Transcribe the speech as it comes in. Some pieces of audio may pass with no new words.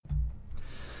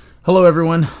Hello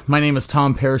everyone, my name is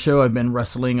Tom Parashow. I've been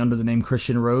wrestling under the name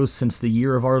Christian Rose since the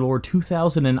year of our Lord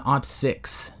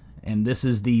 2006, and this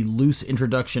is the loose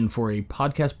introduction for a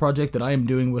podcast project that I am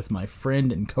doing with my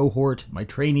friend and cohort, my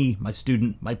trainee, my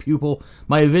student, my pupil,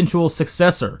 my eventual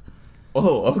successor.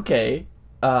 Oh, okay.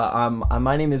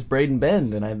 My name is Braden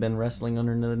Bend, and I've been wrestling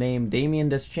under the name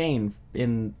Damien Deschain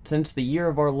since the year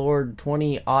of our Lord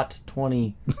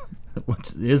 2020.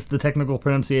 What is the technical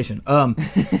pronunciation?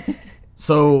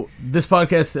 So, this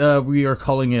podcast, we are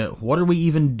calling it, What Are We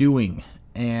Even Doing?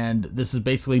 And this is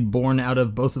basically born out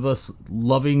of both of us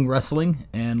loving wrestling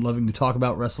and loving to talk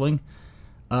about wrestling.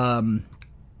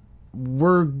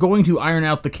 We're going to iron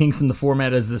out the kinks in the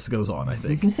format as this goes on, I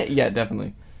think. Yeah,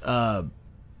 definitely.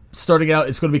 Starting out,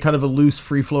 it's going to be kind of a loose,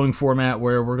 free-flowing format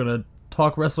where we're going to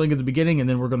talk wrestling at the beginning, and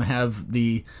then we're going to have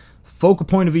the focal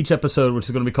point of each episode, which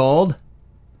is going to be called...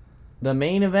 The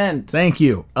main event. Thank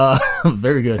you.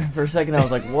 Very good. For a second, I was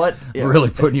like, what? Yeah.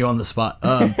 Really putting you on the spot.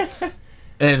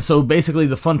 And so basically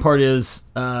the fun part is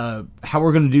how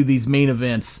we're going to do these main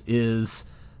events is,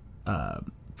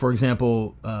 for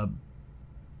example,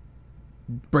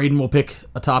 Braden will pick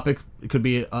a topic. It could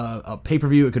be a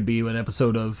pay-per-view. It could be an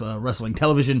episode of wrestling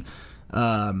television.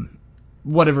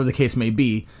 Whatever the case may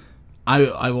be.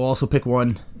 I will also pick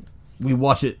one. We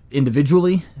watch it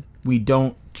individually. We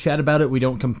don't chat about it. We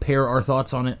don't compare our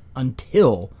thoughts on it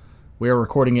until we are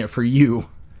recording it for you,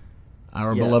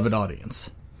 our beloved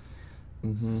audience.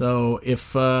 Mm-hmm. So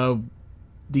if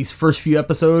these first few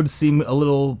episodes seem a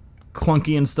little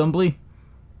clunky and stumbly,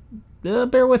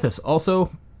 bear with us.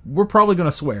 Also, we're probably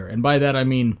going to swear, and by that I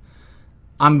mean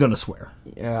I'm going to swear.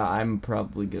 Yeah, I'm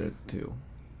probably going to too.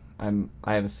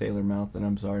 I have a sailor mouth, and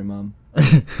I'm sorry, Mom.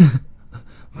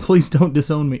 Please don't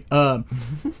disown me.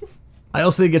 I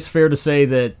also think it's fair to say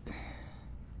that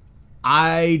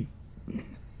I'm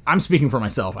speaking for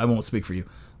myself. I won't speak for you.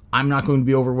 I'm not going to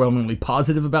be overwhelmingly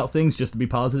positive about things just to be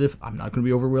positive. I'm not going to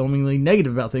be overwhelmingly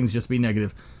negative about things just to be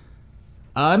negative.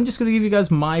 I'm just going to give you guys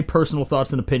my personal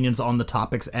thoughts and opinions on the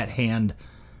topics at hand,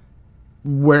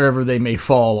 wherever they may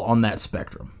fall on that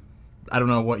spectrum. I don't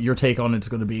know what your take on it's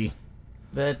going to be.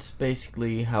 That's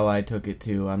basically how I took it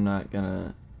too. I'm not going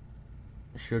to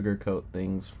sugarcoat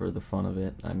things for the fun of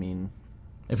it. I mean...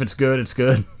 If it's good, it's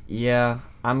good. Yeah,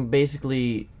 I'm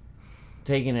basically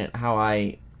taking it how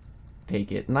I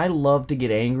take it. And I love to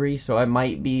get angry, so it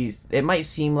might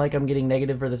seem like I'm getting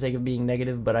negative for the sake of being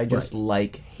negative, but I just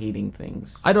like hating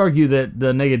things. I'd argue that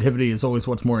the negativity is always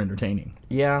what's more entertaining.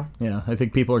 Yeah. Yeah, I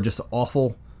think people are just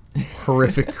awful,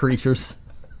 horrific creatures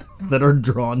that are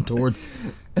drawn towards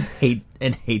hate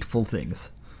and hateful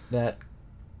things. That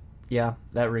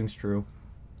rings true.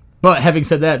 But having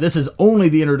said that, this is only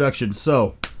the introduction,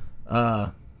 so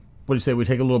what do you say, we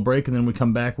take a little break and then we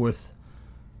come back with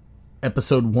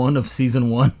episode 1 of season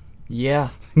 1? Yeah.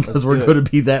 Because we're going to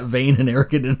be that vain and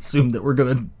arrogant and assume that we're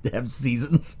going to have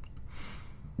seasons.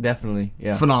 Definitely,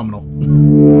 yeah. Phenomenal. What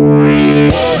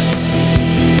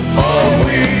are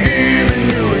we even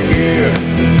doing here?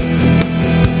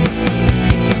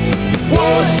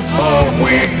 What are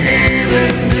we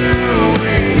even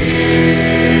doing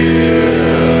here?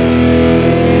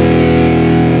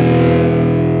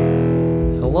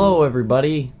 Hello,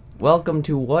 everybody. Welcome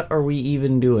to What Are We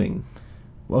Even Doing?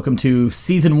 Welcome to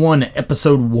season 1,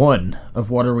 episode 1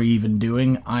 of What Are We Even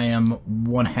Doing? I am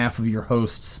one half of your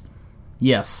hosts.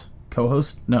 Yes.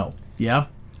 Co-host? No. Yeah?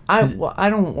 I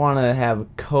don't want to have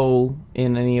co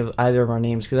in either of our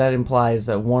names, because that implies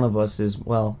that one of us is,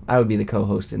 well, I would be the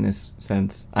co-host in this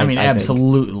sense. I mean,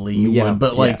 absolutely you would,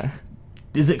 but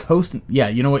is it host? Yeah,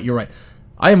 you know what? You're right.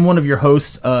 I am one of your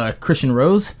hosts, Christian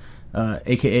Rose,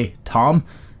 a.k.a. Tom,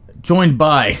 joined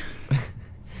by...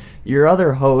 your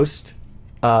other host,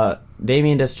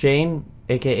 Damien Deschain,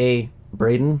 a.k.a.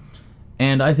 Braden.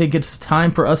 And I think it's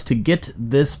time for us to get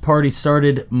this party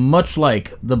started, much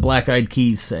like the Black Eyed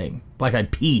Keys sang. Black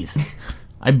Eyed Peas.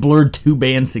 I blurred two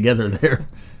bands together there.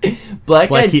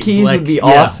 Black Eyed Keys would be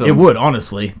awesome. It would,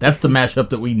 honestly. That's the mashup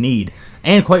that we need.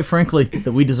 And, quite frankly,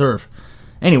 that we deserve.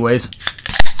 Anyways,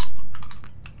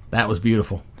 that was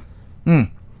beautiful.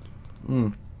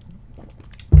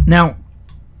 Now,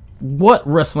 what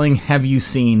wrestling have you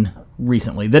seen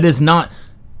recently that is not...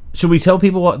 Should we tell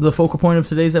people what the focal point of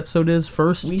today's episode is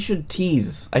first? We should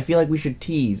tease. I feel like we should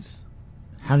tease.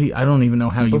 How do you... I don't even know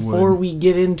how you would. Before we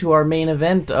get into our main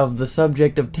event of the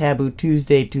subject of Taboo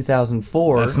Tuesday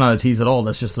 2004... That's not a tease at all.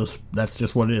 That's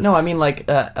just what it is. No, I mean like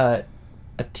a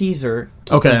teaser.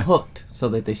 Keep them hooked so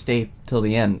that they stay till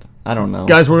the end. I don't know.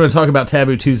 Guys, we're going to talk about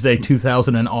Taboo Tuesday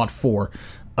 2004.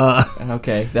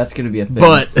 Okay, that's going to be a thing.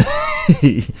 But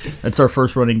that's our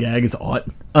first running gag is ought.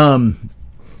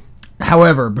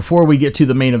 However, before we get to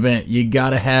the main event, you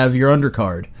gotta have your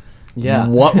undercard. Yeah.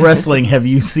 What wrestling have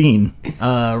you seen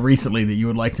recently that you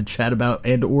would like to chat about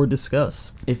and or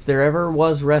discuss? If there ever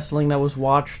was wrestling that was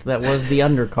watched that was the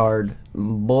undercard,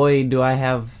 boy, do I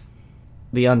have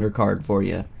the undercard for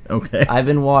you. Okay. I've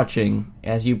been watching,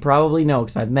 as you probably know,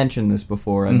 because I've mentioned this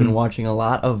before, I've been watching a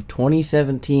lot of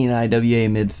 2017 IWA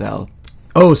Mid-South.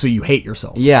 Oh, so you hate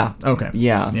yourself. Yeah. Okay.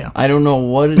 Yeah. Yeah. I don't know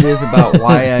what it is about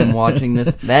why I'm watching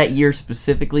this that year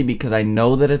specifically, because I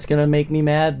know that it's going to make me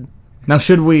mad. Now,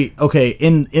 should we... Okay,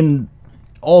 in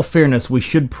all fairness, we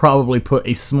should probably put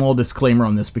a small disclaimer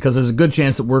on this, because there's a good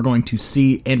chance that we're going to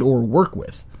see and or work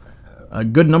with a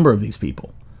good number of these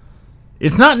people.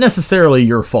 It's not necessarily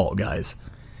your fault, guys.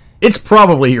 It's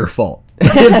probably your fault.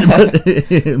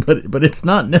 but it's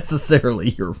not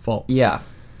necessarily your fault. Yeah.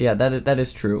 Yeah, that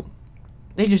is true.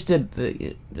 They just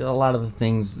did a lot of the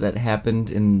things that happened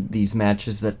in these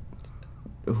matches that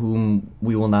whom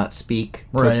we will not speak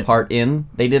Right. took part in.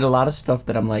 They did a lot of stuff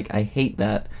that I'm like, I hate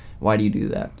that. Why do you do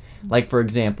that? Like, for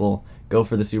example, go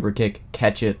for the super kick,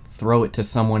 catch it, throw it to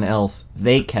someone else,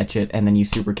 they catch it, and then you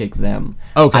super kick them.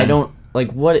 Okay. I don't,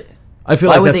 like, what... I feel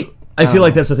why like would that's... they- I feel don't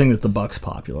like know. that's the thing that the Bucks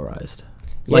popularized.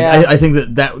 Like, Yeah. I think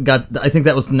I think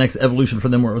that was the next evolution for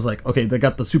them, where it was like, okay, they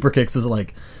got the super kicks as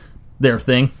like their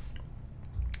thing.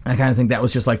 I kind of think that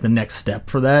was just like the next step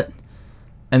for that,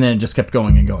 and then it just kept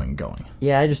going and going and going.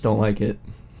 Yeah, I just don't like it.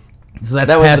 So that's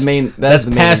That was the past, main- that's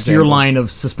the main past your example. line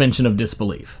of suspension of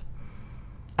disbelief.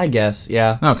 I guess,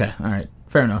 yeah. Okay, all right,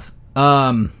 fair enough.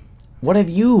 What have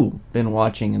you been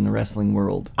watching in the wrestling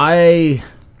world? I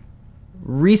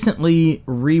recently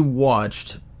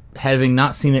rewatched, having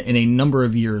not seen it in a number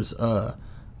of years, a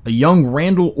young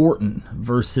Randall Orton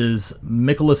versus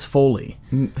Nicholas Foley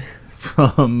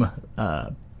from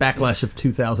Backlash of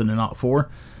 2004.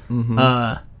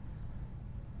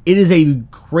 It is a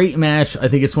great match. I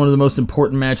think it's one of the most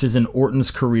important matches in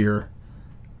Orton's career.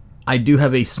 I do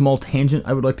have a small tangent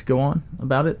I would like to go on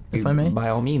about it, if I may. By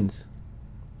all means.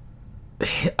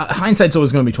 Hindsight's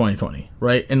always going to be 20/20,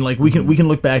 right? And like we can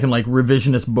look back and like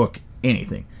revisionist book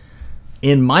anything.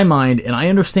 In my mind, and I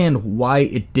understand why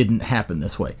it didn't happen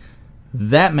this way.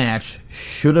 That match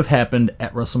should have happened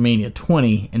at WrestleMania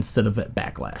 20 instead of at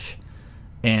Backlash.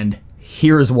 And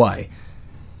here is why.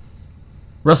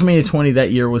 WrestleMania 20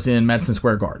 that year was in Madison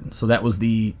Square Garden. So that was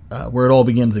the where it all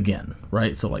begins again,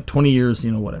 right? So like 20 years,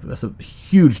 whatever. That's a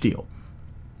huge deal.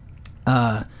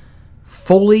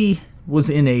 Foley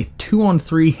was in a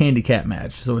 2-on-3 handicap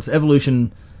match. So it's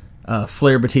Evolution,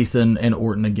 Flair, Batista, and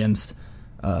Orton against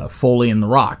Foley and The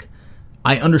Rock.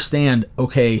 I understand,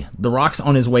 okay, The Rock's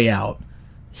on his way out.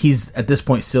 He's, at this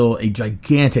point, still a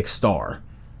gigantic star.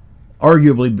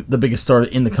 Arguably the biggest star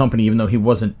in the company, even though he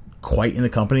wasn't quite in the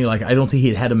company. Like, I don't think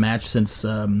he had a match since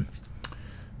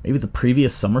maybe the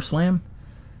previous SummerSlam.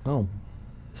 Oh.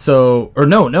 So, or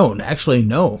no, actually,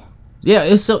 no. Yeah,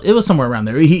 it was somewhere around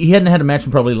there. He hadn't had a match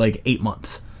in probably like 8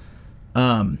 months.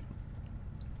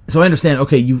 So I understand,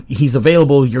 okay, he's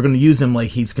available, you're going to use him, like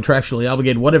he's contractually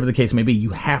obligated, whatever the case may be,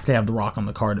 you have to have The Rock on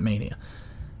the card at Mania.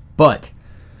 But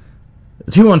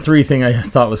the 2-on-3 thing I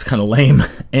thought was kind of lame,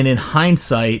 and in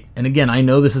hindsight, and again, I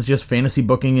know this is just fantasy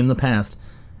booking in the past,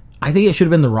 I think it should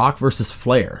have been The Rock versus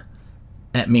Flair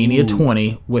at Mania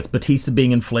 20, with Batista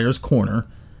being in Flair's corner,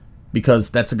 because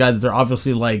that's a guy that they're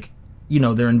obviously like,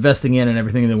 they're investing in and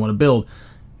everything they want to build.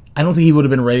 I don't think he would have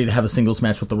been ready to have a singles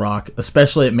match with The Rock,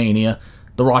 especially at Mania.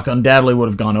 The Rock undoubtedly would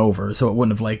have gone over, so it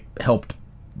wouldn't have helped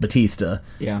Batista.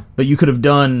 Yeah. But you could have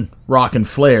done Rock and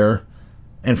Flair,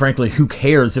 and frankly, who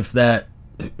cares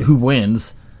who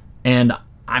wins? And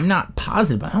I'm not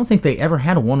positive, but I don't think they ever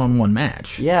had a one-on-one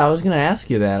match. Yeah, I was gonna ask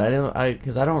you that.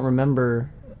 Because I don't remember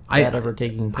that ever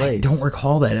taking place. I don't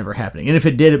recall that ever happening. And if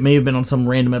it did, it may have been on some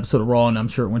random episode of Raw, and I'm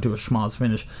sure it went to a schmoz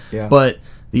finish. Yeah. But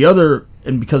the other,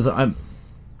 and because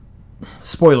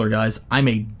spoiler guys, I'm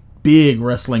a big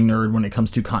wrestling nerd when it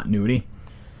comes to continuity.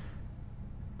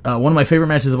 One of my favorite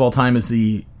matches of all time is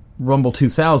the Rumble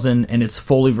 2000, and it's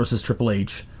Foley versus Triple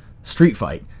H street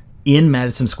fight in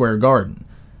Madison Square Garden.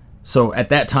 So at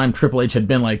that time, Triple H had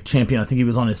been champion. I think he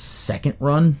was on his second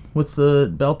run with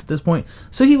the belt at this point.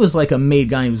 So he was a made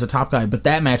guy. He was a top guy. But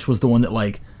that match was the one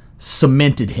that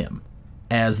cemented him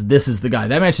as this is the guy.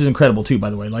 That match is incredible too, by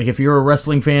the way. If you're a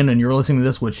wrestling fan and you're listening to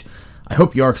this, which I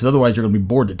hope you are, because otherwise you're going to be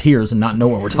bored to tears and not know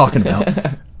what we're talking about.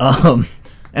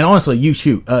 And honestly, you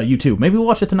too. Maybe we'll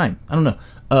watch it tonight. I don't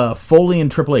know. Foley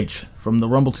and Triple H from the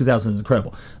Rumble 2000 is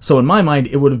incredible. So in my mind,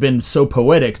 it would have been so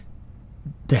poetic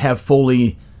to have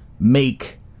Foley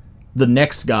make the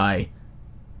next guy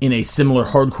in a similar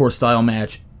hardcore style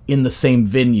match in the same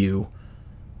venue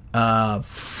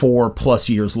 4+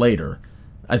 years later.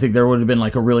 I think there would have been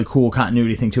like a really cool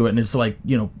continuity thing to it, and it's like,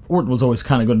 you know, Orton was always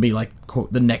kind of going to be like,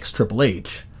 quote, the next Triple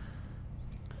H,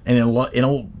 and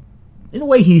in a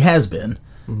way he has been.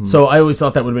 Mm-hmm. So I always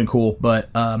thought that would have been cool, but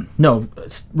no,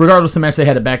 regardless, the match they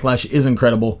had at Backlash is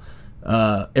incredible.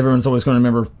 Everyone's always going to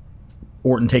remember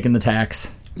Orton taking the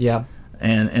tax,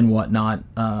 and whatnot,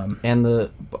 and the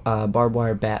barbed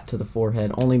wire bat to the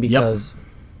forehead, only because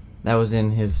that was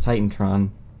in his Titantron.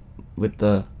 With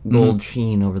the gold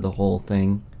sheen over the whole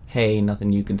thing. Hey,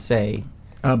 nothing you can say.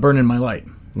 Burning My Light.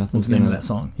 Nothing's the name of that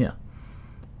song. Yeah.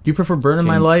 Do you prefer Burning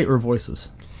My Light or Voices?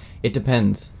 It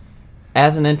depends.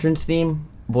 As an entrance theme,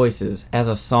 Voices. As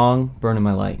a song, Burning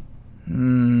My Light.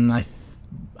 I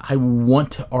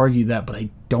want to argue that, but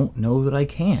I don't know that I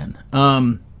can.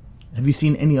 Have you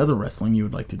seen any other wrestling you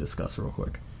would like to discuss real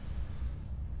quick?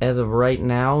 As of right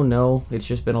now, no. It's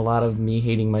just been a lot of me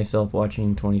hating myself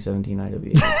watching 2017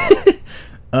 IWA.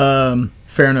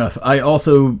 Fair enough. I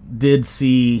also did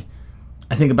see,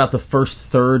 I think, about the first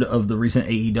third of the recent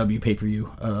AEW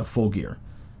pay-per-view, Full Gear.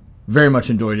 Very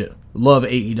much enjoyed it. Love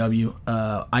AEW.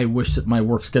 I wish that my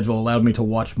work schedule allowed me to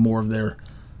watch more of their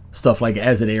stuff like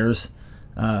as it airs.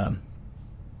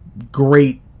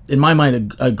 Great. In my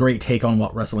mind, a great take on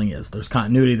what wrestling is. There's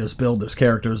continuity, there's build, there's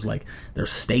characters, like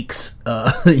there's stakes.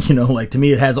 You know, like to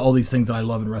me, it has all these things that I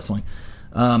love in wrestling.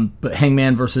 But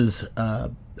Hangman versus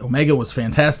Omega was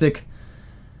fantastic.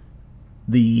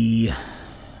 I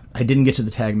didn't get to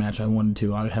the tag match I wanted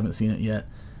to. I haven't seen it yet.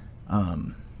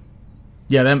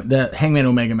 That Hangman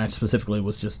Omega match specifically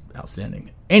was just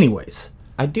outstanding. Anyways,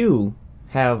 I do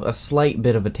have a slight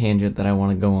bit of a tangent that I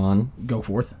want to go on. Go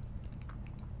forth.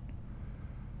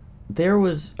 There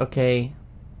was,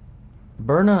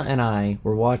 Berna and I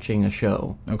were watching a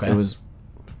show. Okay. It was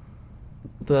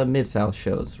the Mid-South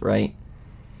shows, right?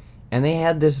 And they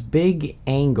had this big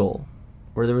angle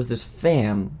where there was this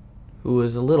fan who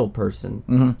was a little person.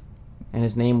 Mm-hmm. And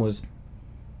his name was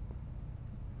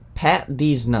Pat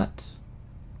D's Nuts.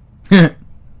 And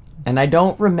I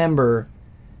don't remember...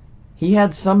 He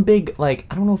had some big, I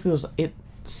don't know if it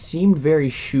seemed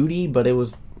very shooty, but it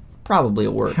was... probably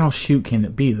a word. How shoot can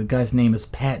it be? The guy's name is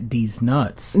Pat D's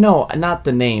Nuts. No, not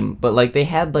the name, but they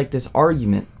had this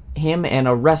argument. Him and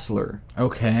a wrestler.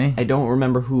 Okay. I don't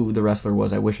remember who the wrestler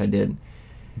was. I wish I did.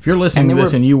 If you're listening to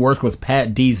this and you worked with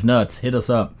Pat D's Nuts, hit us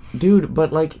up. Dude,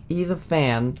 but he's a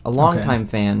fan, a longtime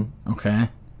fan. Okay.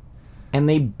 And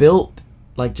they built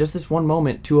just this one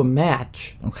moment to a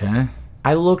match. Okay.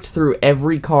 I looked through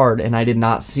every card and I did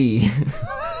not see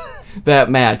that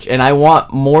match, and I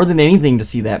want more than anything to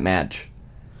see that match.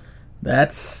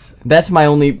 That's my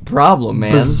only problem,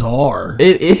 man. Bizarre.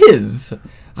 It is.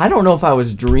 I don't know if I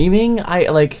was dreaming.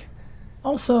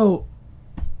 Also,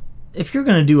 if you're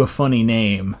gonna do a funny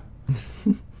name,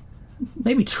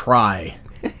 maybe try.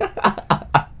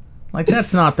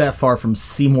 That's not that far from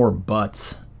Seymour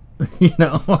Butts. You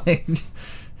know,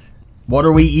 what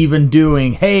are we even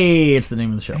doing? Hey, it's the name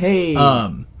of the show. Hey.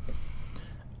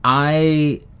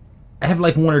 I have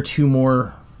one or two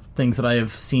more things that I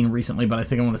have seen recently, but I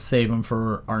think I want to save them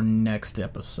for our next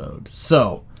episode.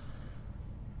 So,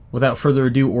 without further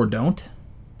ado, or don't,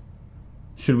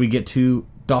 should we get to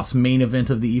DOS main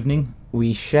event of the evening?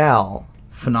 We shall.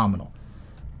 Phenomenal.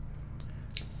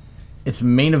 It's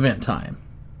main event time.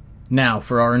 Now,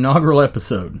 for our inaugural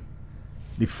episode,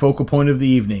 the focal point of the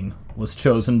evening was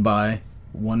chosen by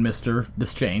one Mr.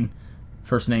 Deschain,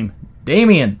 first name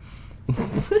Damien.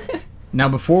 Now,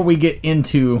 before we get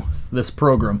into this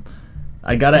program,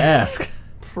 I gotta ask.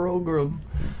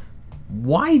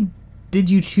 Why did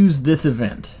you choose this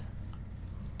event?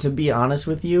 To be honest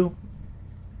with you,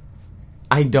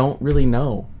 I don't really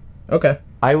know. Okay.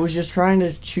 I was just trying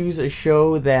to choose a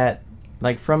show that,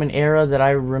 from an era that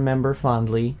I remember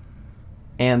fondly,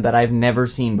 and that I've never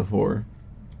seen before.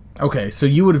 Okay, so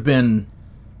you would have been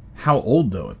how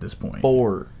old, though, at this point?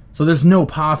 4. So there's no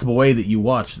possible way that you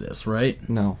watched this, right?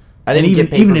 No. I didn't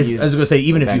get even if, pay-per-views I was going to say,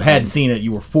 even if you had then. seen it,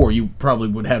 you were 4, you probably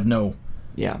would have no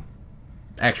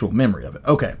actual memory of it.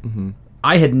 Okay. Mm-hmm.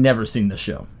 I had never seen this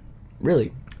show.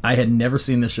 Really? I had never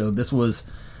seen this show. This was...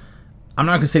 I'm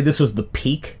not going to say this was the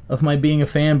peak of my being a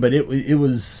fan, but it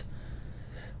was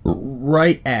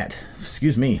right at...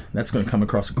 Excuse me. That's going to come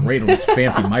across great on this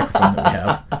fancy microphone that we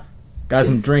have. Guys,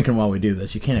 I'm drinking while we do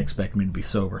this. You can't expect me to be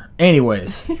sober.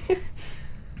 Anyways...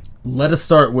 Let us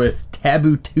start with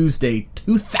Taboo Tuesday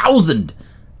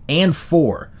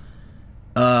 2004.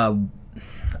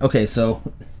 Okay, so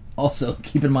also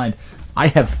keep in mind, I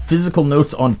have physical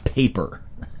notes on paper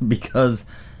because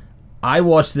I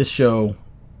watched this show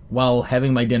while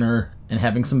having my dinner and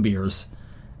having some beers,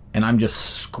 and I'm just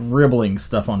scribbling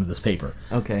stuff onto this paper.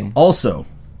 Okay. Also,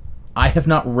 I have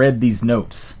not read these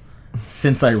notes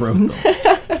since I wrote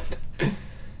them.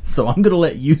 So I'm going to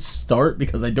let you start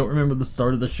because I don't remember the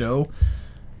start of the show,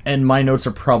 and my notes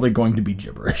are probably going to be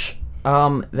gibberish.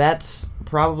 That's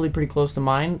probably pretty close to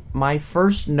mine. My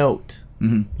first note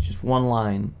is just one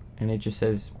line, and it just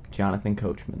says Jonathan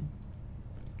Coachman.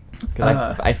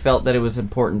 Because I felt that it was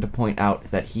important to point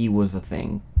out that he was a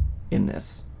thing in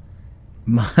this.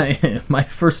 My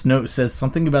first note says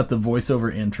something about the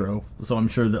voiceover intro, so I'm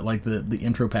sure that like the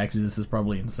intro package of this is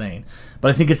probably insane.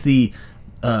 But I think it's the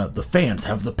fans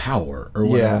have the power or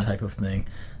whatever type of thing.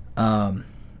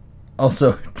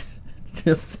 Also, it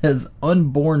just says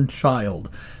unborn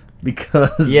child because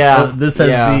this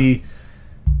has the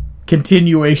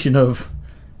continuation of.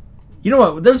 You know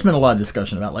what? There's been a lot of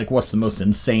discussion about like what's the most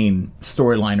insane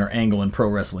storyline or angle in pro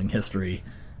wrestling history,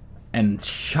 and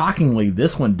shockingly,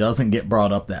 this one doesn't get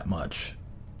brought up that much.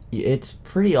 It's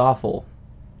pretty awful,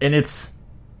 and it's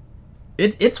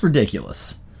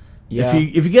ridiculous. Yeah.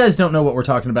 If you guys don't know what we're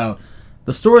talking about,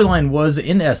 the storyline was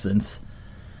in essence,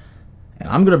 and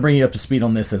I'm going to bring you up to speed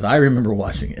on this as I remember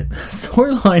watching it. The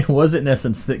storyline was in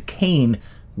essence that Kane,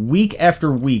 week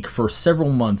after week for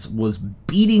several months, was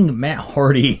beating Matt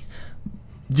Hardy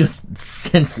just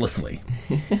senselessly.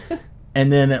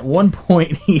 And then at one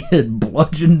point he had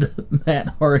bludgeoned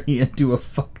Matt Hardy into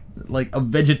a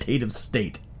vegetative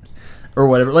state. Or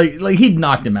whatever. Like he'd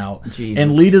knocked him out. Jesus.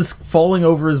 And Lita's falling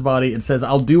over his body and says,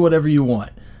 I'll do whatever you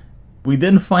want. We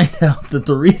then find out that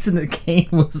the reason that Kane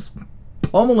was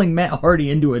pummeling Matt Hardy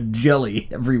into a jelly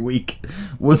every week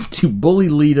was to bully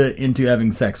Lita into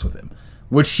having sex with him.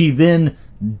 Which she then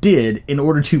did in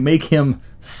order to make him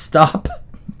stop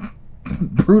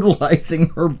brutalizing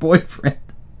her boyfriend.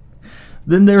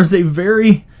 Then there's a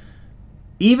very,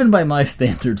 even by my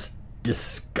standards,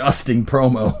 disgusting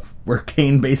promo where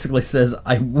Kane basically says,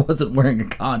 I wasn't wearing a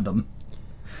condom.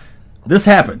 This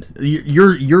happened.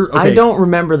 You're okay. I don't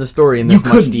remember the story in this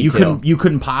much detail. You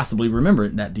couldn't possibly remember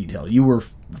it in that detail. You were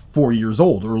 4 years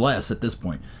old or less at this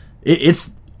point.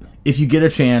 It's if you get a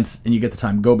chance and you get the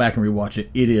time, go back and rewatch it.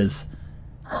 It is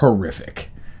horrific.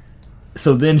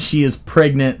 So then she is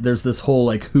pregnant. There's this whole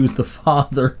like who's the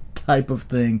father type of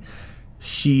thing.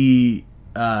 She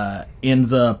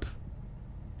ends up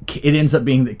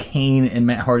being that Kane and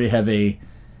Matt Hardy have a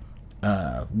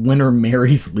winner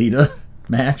marries Lita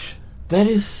match. That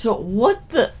is so... What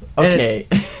the... Okay.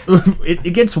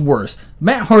 It gets worse.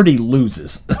 Matt Hardy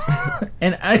loses.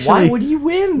 And actually... Why would he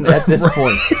win at this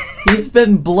point? He's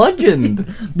been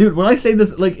bludgeoned. Dude, when I say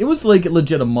this, like, it was like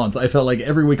legit a month. I felt like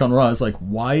every week on Raw, I was like,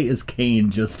 why is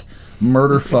Kane just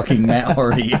murder fucking Matt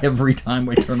Hardy every time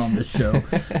we turn on this show?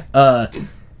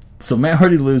 So Matt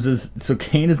Hardy loses. So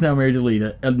Kane is now married to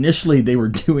Lita. Initially, they were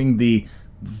doing the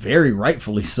very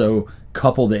rightfully so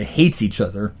couple that hates each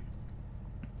other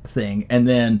thing, and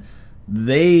then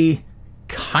they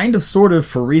kind of sort of,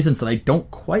 for reasons that I don't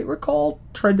quite recall,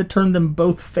 tried to turn them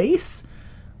both face,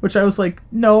 which I was like,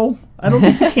 no, I don't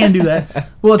think you can do that.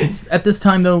 Well, at this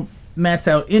time though, Matt's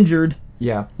out injured.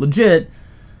 Yeah. Legit.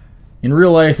 In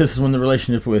real life, this is when the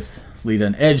relationship with Lita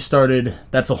and Edge started.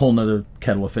 That's a whole nother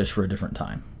kettle of fish for a different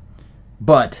time.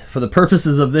 But for the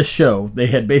purposes of this show, they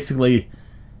had basically...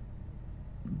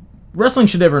 Wrestling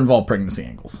should never involve pregnancy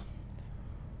angles.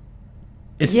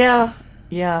 Yeah.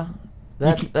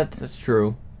 That's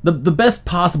true. The best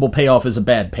possible payoff is a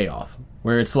bad payoff,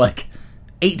 where it's like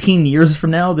 18 years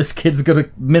from now, this kid's gonna,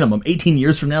 minimum 18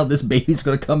 years from now, this baby's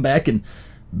gonna come back and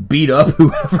beat up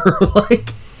whoever,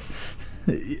 like,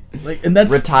 and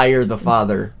that's retire the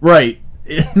father, right?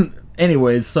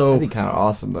 Anyways, so that'd be kind of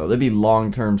awesome though. That'd be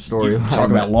long-term story.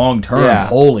 Talk about long-term. Yeah.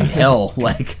 Holy hell!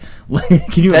 Like,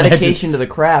 can you dedication imagine? to the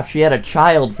craft? She had a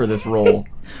child for this role.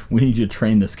 We need you to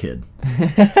train this kid,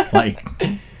 like,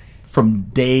 from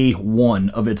day one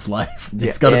of its life.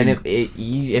 It's gotta and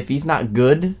be, if he's not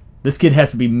good, this kid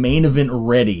has to be main event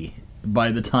ready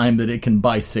by the time that it can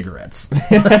buy cigarettes.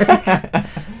 I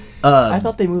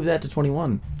thought they moved that to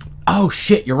 21. Oh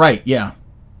shit! You're right. Yeah,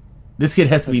 this kid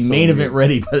has to be That's so main weird. event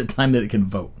ready by the time that it can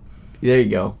vote. There you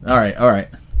go. All right,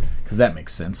 because that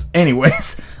makes sense.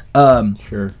 Anyways,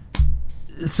 Sure.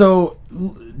 so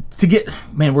to get,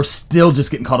 man, we're still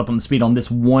just getting caught up on the speed on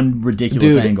this one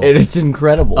ridiculous angle. And it's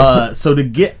incredible. So to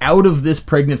get out of this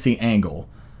pregnancy angle,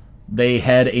 they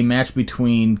had a match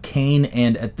between Kane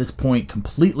and, at this point,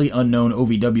 completely unknown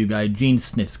OVW guy, Gene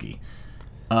Snitsky.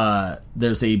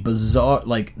 There's a bizarre,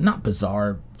 like, not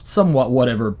bizarre, somewhat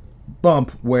whatever,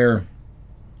 bump where,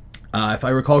 if I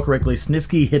recall correctly,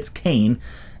 Snitsky hits Kane,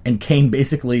 and Kane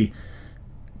basically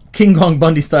King Kong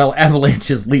Bundy style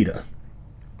avalanches Lita.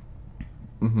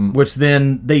 which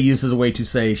then they use as a way to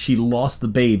say she lost the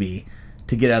baby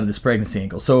to get out of this pregnancy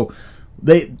angle. So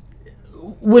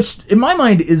which in my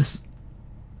mind is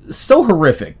so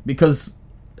horrific, because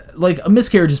like a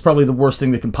miscarriage is probably the worst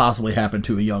thing that can possibly happen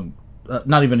to a young,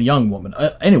 not even a young woman,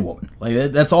 any woman.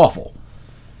 Like that's awful.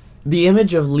 The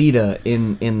image of Lita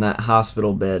in that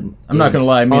hospital bed. I'm not gonna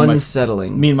lie,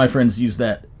 unsettling. Me and my friends use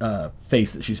that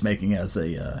face that she's making as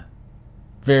a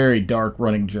very dark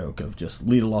running joke of just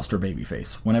Lita lost her baby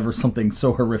face. Whenever something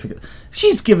so horrific,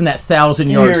 she's given that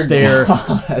 1,000-yard stare.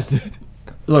 God.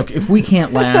 Look, if we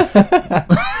can't laugh,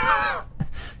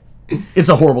 it's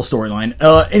a horrible storyline.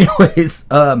 Anyways,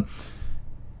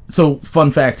 so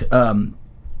fun fact,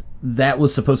 that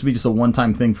was supposed to be just a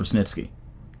one-time thing for Snitsky.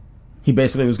 He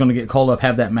basically was going to get called up,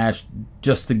 have that match,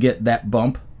 just to get that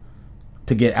bump,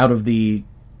 to get out of the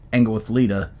angle with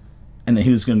Lita, and then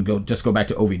he was going to go back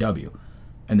to OVW,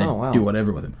 and then do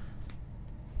whatever with him.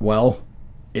 Well,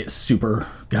 it super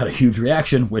got a huge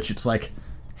reaction, which it's like,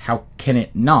 how can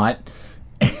it not?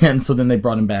 And so then they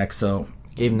brought him back, so...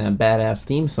 Gave him that badass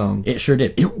theme song. It sure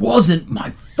did. It wasn't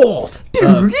my fault!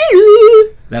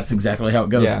 That's exactly how it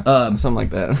goes. Yeah, something like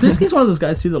that. Snitsky's one of those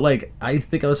guys, too, that, like, I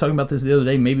think I was talking about this the other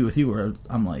day, maybe with you, where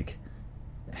I'm like,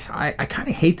 I kind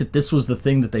of hate that this was the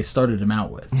thing that they started him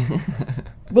out with.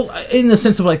 Well, in the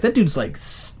sense of, like, that dude's, like,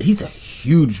 he's a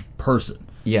huge person.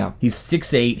 Yeah. He's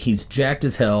 6'8", he's jacked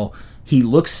as hell, he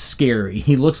looks scary,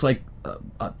 he looks like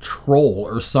a troll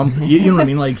or something. You know what I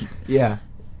mean? Like, yeah.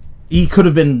 He could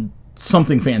have been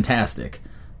something fantastic.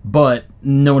 But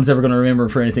no one's ever going to remember him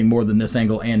for anything more than this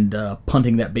angle and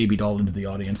punting that baby doll into the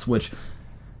audience. Which,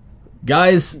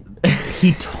 guys,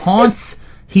 he taunts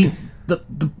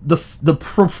the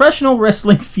professional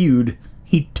wrestling feud.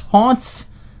 He taunts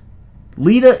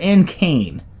Lita and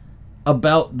Kane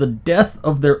about the death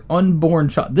of their unborn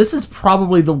child. This is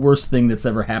probably the worst thing that's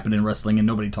ever happened in wrestling, and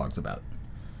nobody talks about it.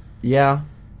 Yeah,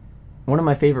 one of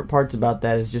my favorite parts about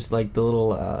that is just like the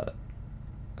little.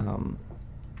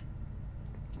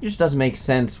 It just doesn't make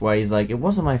sense why he's like, it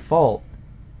wasn't my fault,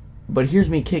 but here's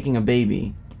me kicking a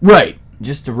baby. Right.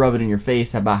 Just to rub it in your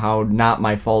face about how not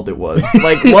my fault it was.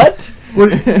 Like, what?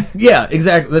 Yeah,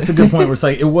 exactly. That's a good point where it's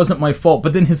like, it wasn't my fault.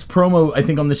 But then his promo, I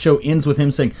think, on the show ends with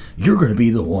him saying, you're going to be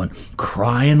the one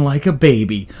crying like a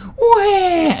baby. Wah!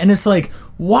 And it's like,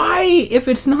 why, if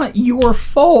it's not your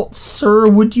fault, sir,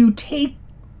 would you take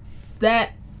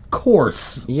that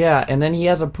course? Yeah, and then he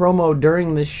has a promo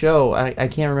during this show. I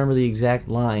can't remember the exact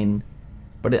line,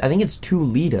 but I think it's to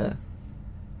Lita,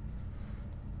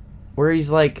 where he's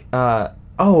like,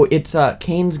 it's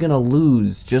Kane's gonna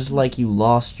lose just like you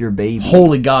lost your baby.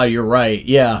 Holy God, you're right.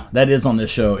 Yeah, that is on this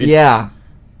show. It's, yeah.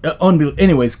 Unbelievable.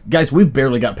 Anyways, guys, we've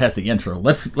barely got past the intro.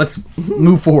 Let's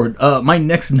move forward. My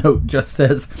next note just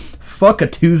says, fuck a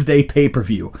Tuesday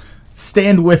pay-per-view.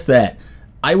 Stand with that.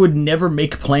 I would never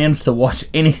make plans to watch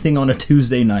anything on a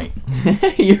Tuesday night.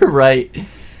 You're right.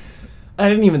 I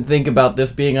didn't even think about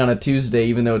this being on a Tuesday,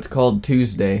 even though it's called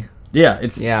Tuesday. Yeah,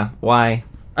 it's... Yeah, why?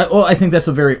 I think that's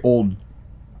a very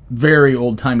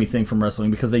old-timey thing from wrestling,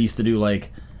 because they used to do,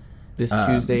 like... This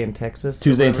Tuesday in Texas?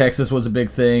 Tuesday in Texas was a big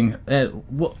thing.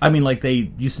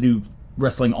 They used to do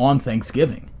wrestling on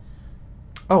Thanksgiving.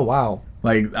 Oh, wow.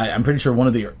 Like, I'm pretty sure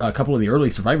a couple of the early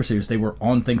Survivor Series, they were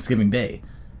on Thanksgiving Day.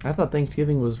 I thought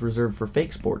Thanksgiving was reserved for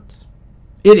fake sports.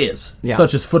 It is, yeah.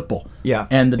 Such as football. Yeah,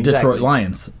 and the exactly. Detroit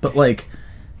Lions. But, like,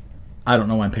 I don't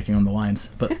know why I'm picking on the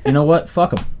Lions. But you know what?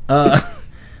 Fuck them.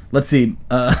 Let's see.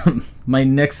 My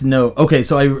next note. Okay,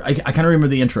 so I kind of remember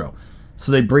the intro.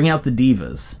 So they bring out the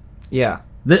Divas. Yeah.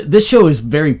 This show is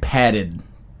very padded,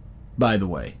 by the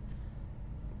way.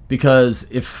 Because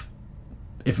if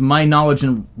my knowledge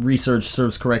and research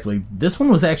serves correctly, this one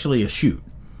was actually a shoot.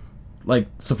 Like,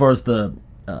 so far as the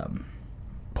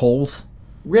polls.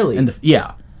 Really? And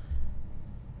yeah.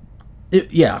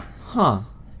 Yeah. Huh.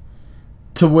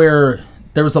 To where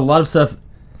there was a lot of stuff.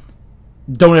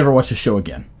 Don't ever watch the show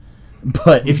again.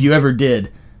 But if you ever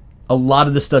did, a lot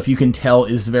of the stuff you can tell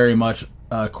is very much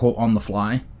quote on the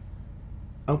fly.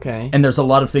 Okay. And there's a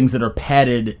lot of things that are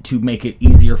padded to make it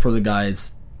easier for the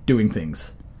guys doing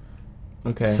things.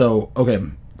 Okay. So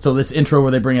this intro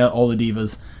where they bring out all the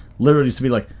Divas literally used to be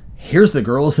like, here's the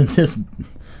girls in this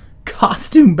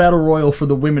costume battle royal for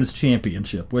the women's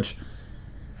championship, which,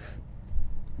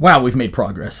 wow, we've made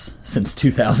progress since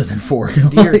 2004.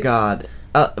 Dear God.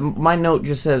 My note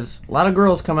just says, a lot of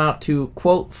girls come out to,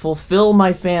 quote, fulfill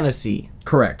my fantasy.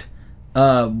 Correct.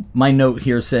 My note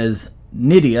here says,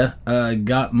 Nydia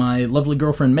got my lovely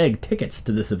girlfriend Meg tickets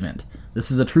to this event. This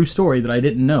is a true story that I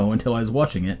didn't know until I was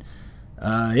watching it.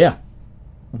 Yeah.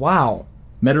 Wow.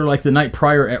 Met her like the night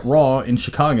prior at Raw in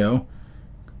Chicago.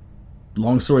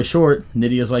 long story short,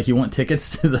 Nydia's like, you want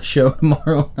tickets to the show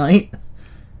tomorrow night?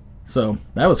 So,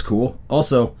 that was cool.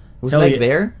 Also, Was hell Meg yeah,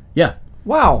 there? Yeah.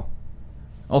 Wow.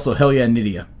 Also, hell yeah,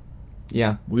 Nydia.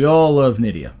 Yeah. We all love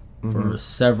Nydia for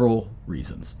several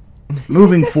reasons.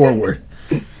 Moving forward.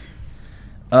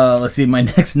 Let's see, my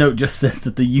next note just says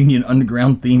that the Union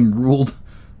Underground theme ruled,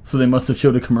 so they must have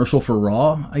showed a commercial for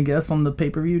Raw, I guess, on the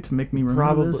pay-per-view to make me remember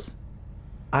Probably. this.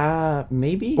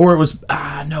 Maybe? Or it was,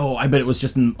 no, I bet it was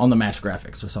just on the match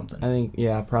graphics or something. I think,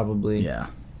 yeah, probably. Yeah.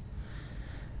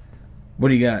 What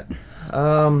do you got?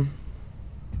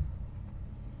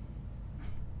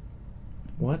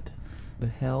 What the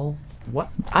hell? What?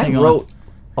 Hang I on. wrote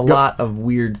a lot of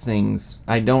weird things.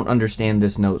 I don't understand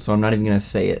this note, so I'm not even going to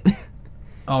say it.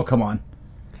 Oh, come on.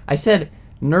 I said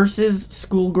nurses,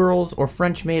 schoolgirls, or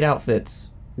French maid outfits.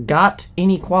 Got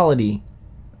inequality.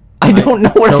 I don't know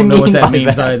what I Don't know mean what that by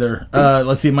means that. either.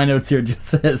 Let's see, my notes here just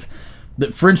says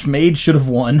that French Maid should have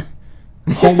won.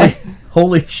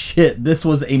 Holy shit, this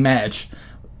was a match.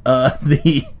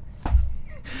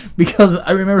 Because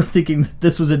I remember thinking that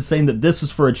this was insane, that this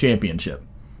was for a championship.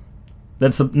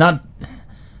 I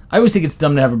always think it's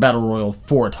dumb to have a battle royal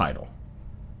for a title.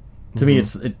 To me,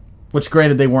 which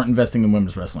granted they weren't investing in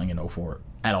women's wrestling in 04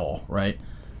 at all, right?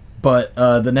 But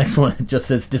the next one it just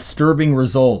says disturbing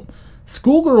result.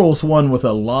 Schoolgirls won with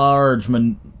a large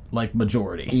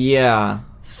majority. Yeah.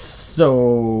 So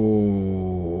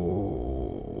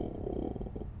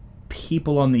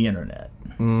people on the internet.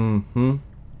 Mm-hmm.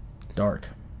 Dark.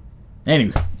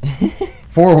 Anyway,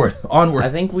 forward, onward. I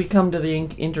think we come to the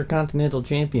Intercontinental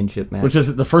Championship match. Which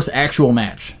is the first actual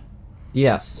match.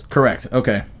 Yes. Correct.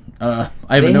 Okay. I have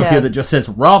a They note here had- that just says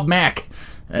Rob Mack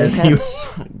as he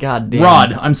God damn.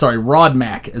 Rod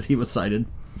Mack as he was cited.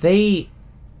 They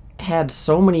had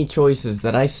so many choices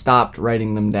that I stopped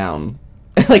writing them down.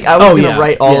 Like, I was going to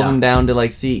write all of them down to,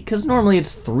 like, see. Because normally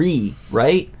it's 3,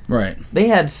 right? Right. They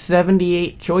had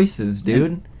 78 choices,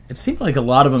 dude. It seemed like a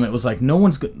lot of them. It was like no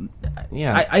one's good.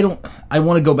 Yeah. I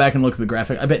want to go back and look at the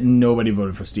graphic. I bet nobody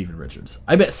voted for Steven Richards.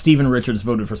 I bet Steven Richards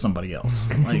voted for somebody else.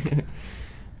 Like,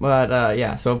 But,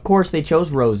 yeah. So, of course, they chose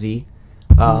Rosie.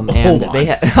 And Hold on. they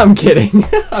had... I'm kidding.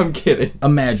 I'm kidding.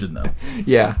 imagine though.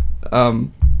 Yeah.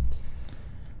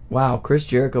 Wow, Chris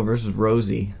Jericho versus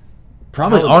Rosie.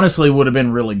 Probably honestly would have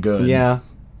been really good. Yeah.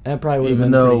 That probably would have Even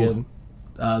been though pretty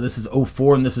good. this is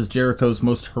 04 and this is Jericho's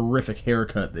most horrific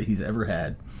haircut that he's ever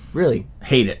had. Really?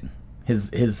 Hate it. His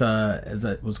as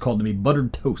it was called to me,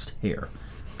 buttered toast hair.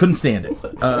 Couldn't stand it.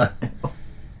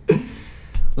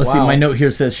 Let's see. Wow. My note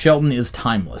here says Shelton is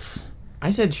timeless. I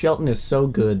said Shelton is so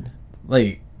good.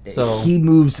 Like So- he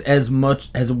moves as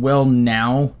well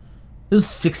now. This was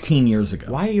 16 years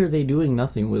ago. Why are they doing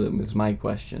nothing with him is my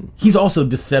question. He's also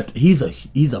deceptive. He's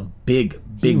a big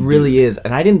He really is.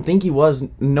 And I didn't think he was,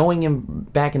 knowing him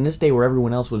back in this day where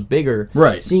everyone else was bigger.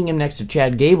 Right. Seeing him next to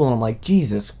Chad Gable, and I'm like,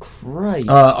 Jesus Christ.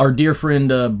 Our dear friend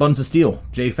Buns of Steel,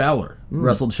 Jay Fowler,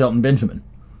 wrestled Shelton Benjamin,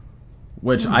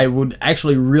 which I would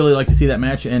actually really like to see that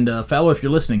match. And Fowler, if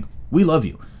you're listening, we love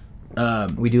you.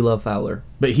 We do love Fowler.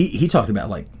 But he talked about,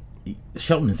 like,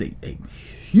 Shelton is a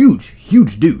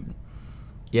huge dude.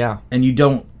 Yeah. And you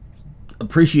don't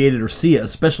appreciate it or see it,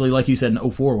 especially, like you said,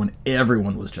 in 04 when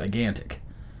everyone was gigantic.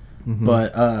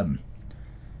 But,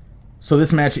 so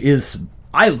this match is...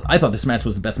 I thought this match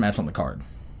was the best match on the card.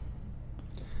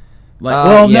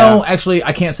 Like, yeah. no, actually,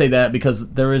 I can't say that because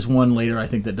there is one later, I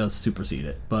think, that does supersede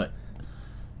it. But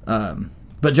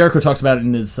Jericho talks about it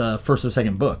in his first or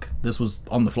second book. This was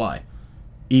on the fly.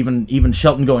 Even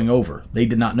Shelton going over, they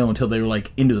did not know until they were,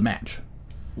 like, into the match.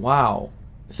 Wow.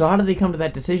 So how did they come to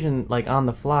that decision, like, on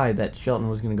the fly, that Shelton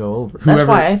was going to go over? Whoever- That's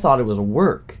why I thought it was a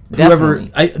work. Definitely.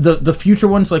 The future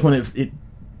ones, like when it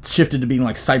shifted to being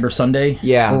like Cyber Sunday,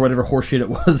 Yeah. or whatever horseshit it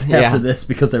was Yeah. after this,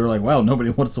 because they were like, wow, nobody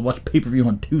wants to watch pay-per-view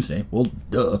on Tuesday. Well,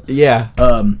 duh. Yeah.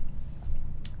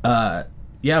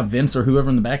 Yeah, Vince or whoever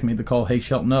in the back made the call, hey,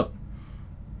 Shelton up.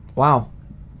 Wow.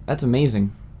 That's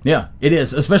amazing. Yeah, it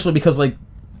is, especially because, like,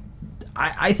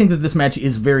 I think that this match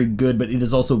is very good, but it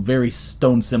is also very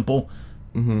stone simple.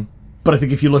 Mm-hmm. But I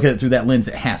think if you look at it through that lens,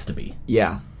 it has to be.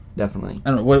 Yeah, definitely. I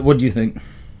don't know, what do you think?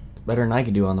 Better than I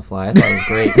could do on the fly. I thought it was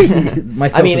great.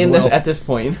 Myself I mean, as well. at this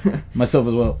point. Myself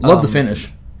as well. Love the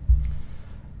finish.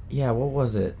 Yeah, what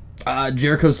was it?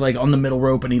 Jericho's like on the middle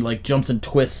rope and he like jumps and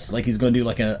twists like he's going to do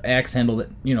like an axe handle that,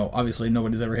 you know, obviously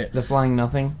nobody's ever hit. The Flying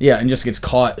Nothing? Yeah, and just gets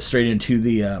caught straight into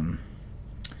the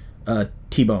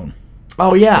T-bone.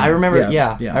 Oh, yeah, I remember.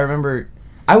 Yeah, Yeah, I remember.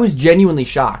 I was genuinely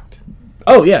shocked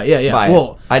Oh, yeah. by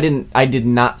Well, it. I did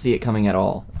not see it coming at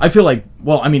all. I feel like,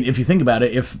 well, I mean, if you think about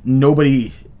it, if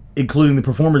nobody including the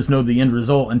performers, know the end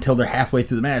result until they're halfway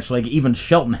through the match. Like, even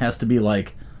Shelton has to be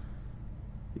like,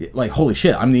 holy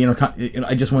shit, I'm the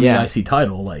I just won the IC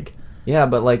title. Like, yeah,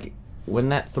 but like when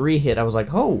that 3 hit, I was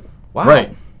like, oh, wow.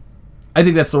 Right. I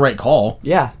think that's the right call.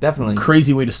 Yeah, definitely.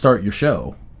 Crazy way to start your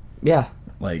show. Yeah.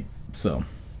 Like, so.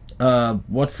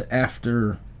 What's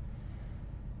after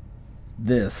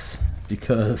this?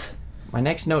 Because my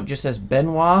next note just says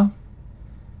Benoit.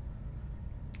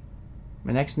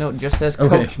 My next note just says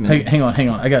okay, Coachman. hang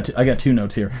on. I got 2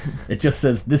 notes here. It just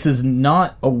says this is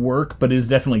not a work, but it is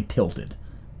definitely tilted.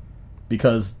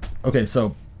 Because okay,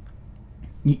 so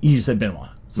you just said Benoit.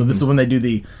 So this is when they do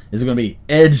is it going to be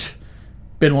Edge,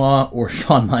 Benoit, or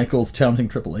Shawn Michaels challenging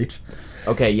Triple H?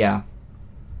 Okay, yeah.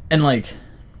 And like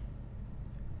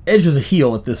Edge was a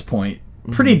heel at this point,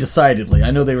 pretty decidedly.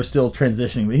 I know they were still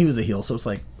transitioning, but he was a heel, so it's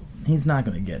like he's not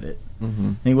going to get it.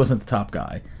 And he wasn't the top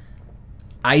guy.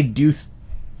 I do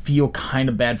feel kind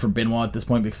of bad for Benoit at this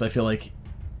point because I feel like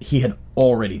he had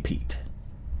already peaked.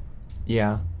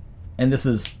 Yeah. And this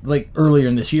is like earlier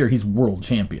in this year, he's world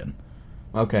champion.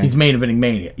 Okay. He's main eventing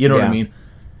Mania. You know what I mean?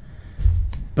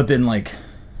 But then like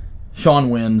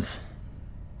Shawn wins,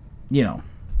 you know.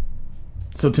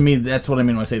 So to me, that's what I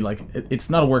mean when I say like it's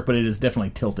not a work, but it is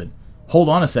definitely tilted. Hold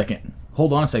on a second. We're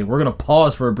going to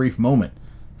pause for a brief moment.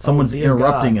 Someone's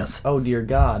interrupting us. Oh, dear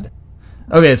God.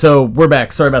 Okay, so we're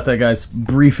back. Sorry about that, guys.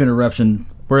 Brief interruption.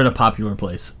 We're in a popular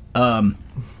place.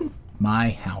 My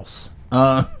house.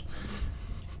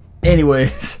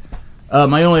 Anyways,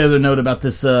 my only other note about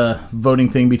this voting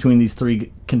thing between these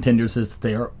 3 contenders is that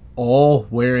they are all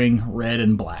wearing red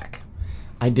and black.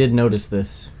 I did notice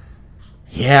this.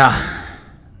 Yeah.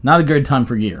 Not a good time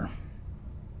for gear.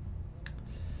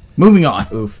 Moving on.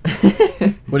 Oof.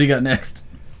 What do you got next?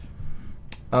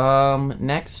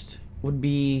 Next would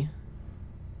be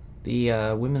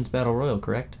the Women's Battle Royal,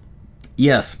 correct?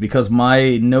 Yes, because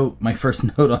my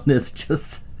first note on this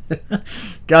just...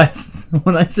 Guys,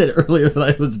 when I said earlier that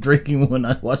I was drinking when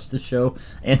I watched the show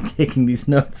and taking these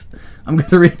notes, I'm going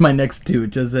to read my next 2. It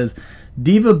just says,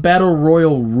 Diva Battle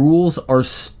Royal rules are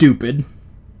stupid.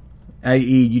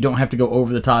 I.e., you don't have to go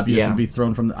over the top. You just have to be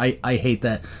thrown from the... I hate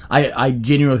that. I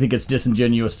genuinely think it's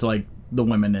disingenuous to, like, the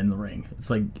women in the ring. It's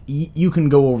like, you can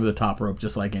go over the top rope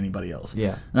just like anybody else.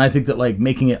 Yeah. And I think that, like,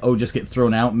 making it, just get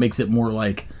thrown out makes it more,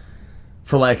 like,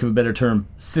 for lack of a better term,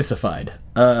 sissified.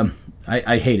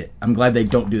 I hate it. I'm glad they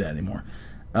don't do that anymore.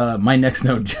 My next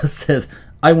note just says,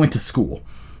 I went to school.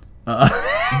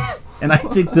 And I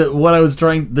think that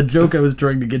the joke I was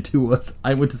trying to get to was,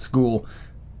 I went to school.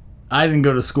 I didn't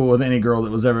go to school with any girl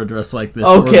that was ever dressed like this.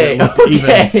 Okay,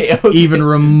 even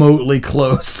remotely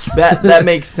close. That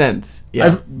makes sense.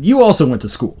 Yeah. You also went to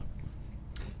school.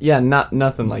 Yeah,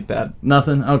 nothing like that.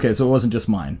 Nothing? Okay, so it wasn't just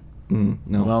mine.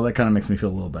 No. Well, that kind of makes me feel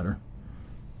a little better.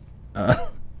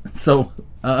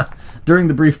 During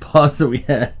the brief pause that we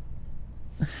had,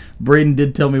 Braden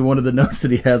did tell me one of the notes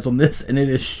that he has on this, and it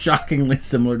is shockingly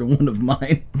similar to one of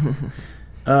mine.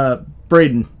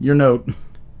 Braden, your note.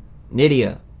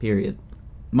 Nydia, period.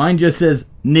 Mine just says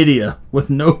Nydia with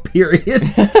no period.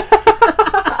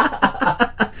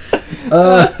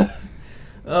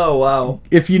 Oh, wow.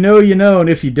 If you know, you know, and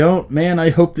if you don't, man, I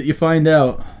hope that you find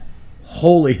out.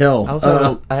 Holy hell.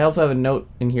 I also have a note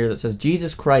in here that says,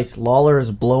 Jesus Christ, Lawler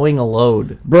is blowing a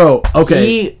load. Bro,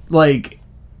 okay.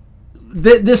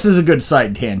 This is a good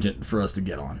side tangent for us to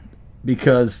get on.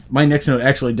 Because my next note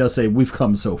actually does say, we've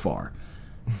come so far.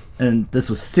 And this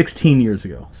was 16 years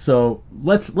ago. So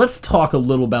let's talk a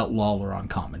little about Lawler on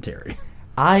commentary.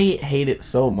 I hate it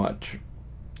so much.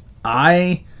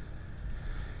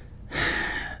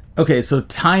 Okay, so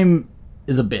time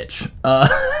is a bitch.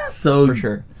 So for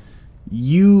sure.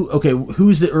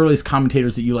 Who's the earliest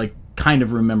commentators that you like kind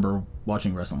of remember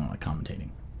watching wrestling, like commentating?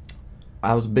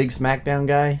 I was a big SmackDown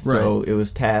guy, so right. It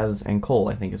was Taz and Cole,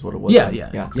 I think is what it was. Yeah.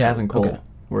 Taz and Cole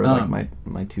were like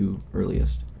my 2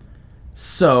 earliest.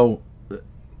 So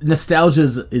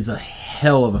nostalgia is a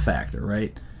hell of a factor,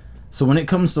 right? So when it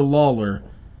comes to Lawler,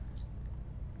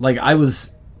 like I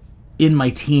was in my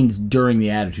teens during the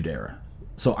Attitude Era.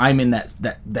 So I'm in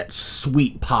that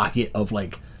sweet pocket of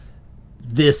like,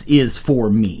 this is for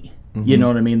me. Mm-hmm. You know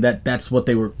what I mean? That's what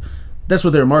they were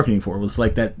marketing for. It was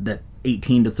like that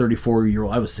 18 to 34 year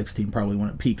old. I was 16 probably when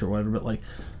it peaked or whatever, but like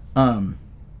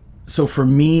so for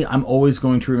me, I'm always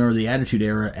going to remember the Attitude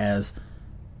Era as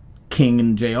King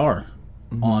and JR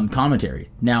mm-hmm. on commentary.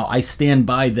 Now, I stand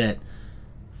by that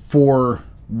for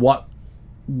what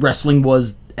wrestling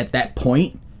was at that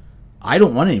point. I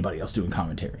don't want anybody else doing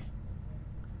commentary.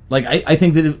 Like, I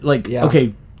think that,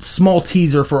 okay, small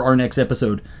teaser for our next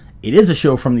episode. It is a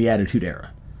show from the Attitude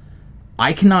Era.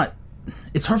 I cannot,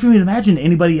 it's hard for me to imagine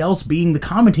anybody else being the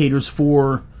commentators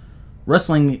for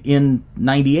wrestling in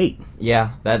 '98.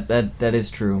 Yeah, that is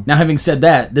true. Now, having said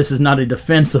that, this is not a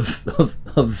defense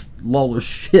of Lawler's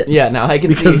shit. Yeah, now I can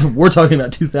because see. we're talking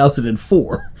about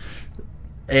 2004,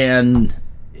 and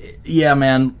yeah,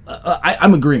 man,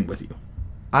 I'm agreeing with you.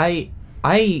 I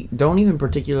don't even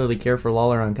particularly care for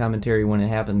Lawler on commentary when it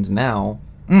happens now,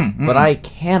 but I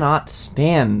cannot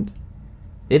stand.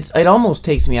 It almost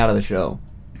takes me out of the show.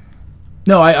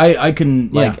 No, I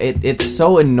can Like it's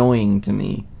so annoying to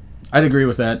me. I'd agree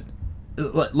with that.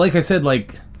 Like I said,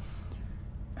 like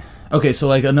okay, so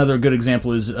like another good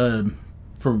example is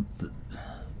for.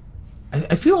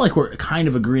 I feel like we're kind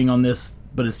of agreeing on this,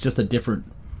 but it's just a different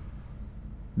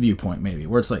viewpoint, maybe.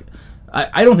 Where it's like,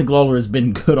 I don't think Lawler has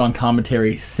been good on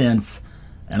commentary since,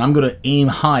 and I'm going to aim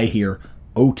high here,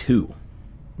 02.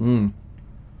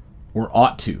 Or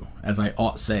ought to, as I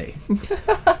ought say.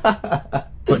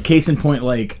 But case in point,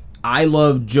 like, I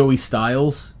love Joey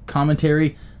Styles'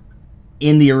 commentary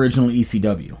in the original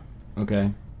ECW.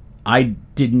 Okay. I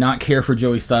did not care for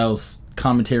Joey Styles'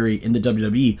 commentary in the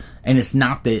WWE, and it's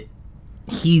not that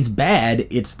he's bad,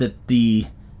 it's that the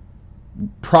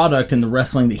product and the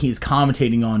wrestling that he's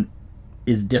commentating on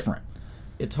is different.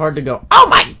 It's hard to go, oh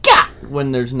my god,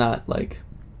 when there's not, like...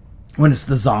 When it's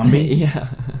the zombie, Yeah.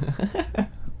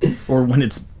 or when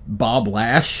it's Bob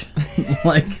Lash,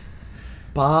 like...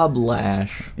 Bob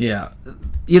Lash. Yeah.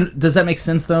 Does that make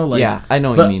sense, though? Like, Yeah, I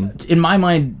know what but you mean. in my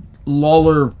mind,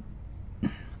 Lawler...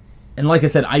 And like I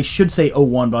said, I should say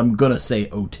 01, but I'm going to say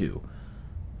 02.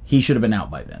 He should have been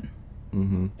out by then.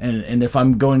 Mm-hmm. And if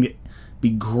I'm going to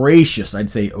be gracious, I'd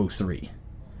say 03.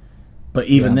 But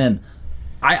even then,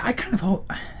 I kind of...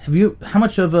 How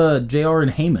much of JR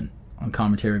and Heyman on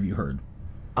commentary have you heard?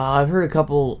 I've heard a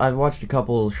couple... I've watched a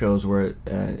couple shows where...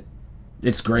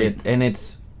 It's great. and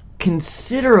it's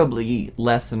considerably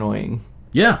less annoying.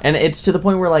 Yeah. And it's to the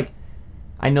point where, like,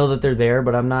 I know that they're there,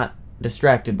 but I'm not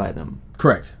distracted by them.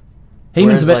 Correct.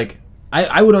 Whereas, Heyman's like...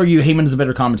 I would argue Heyman is a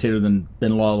better commentator than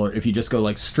Lawler if you just go,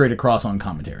 like, straight across on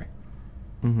commentary.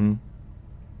 Mm-hmm.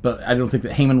 But I don't think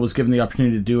that Heyman was given the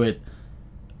opportunity to do it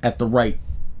at the right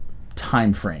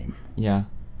time frame. Yeah.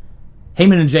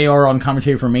 Heyman and JR on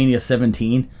commentary for Mania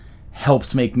 17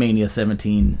 helps make Mania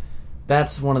 17.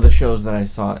 That's one of the shows that I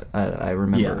saw, I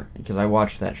remember, Yeah. because I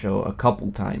watched that show a couple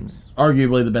times.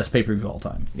 Arguably the best pay-per-view of all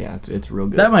time. Yeah, it's real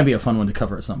good. That might be a fun one to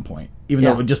cover at some point. Even though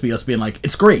Yeah. it would just be us being like,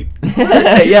 it's great.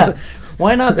 Yeah.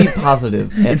 Why not be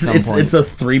positive at some point? It's a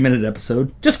 3-minute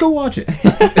episode. Just go watch it.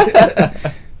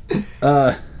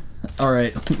 All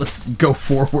right, let's go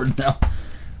forward now.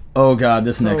 Oh god,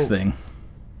 this next thing.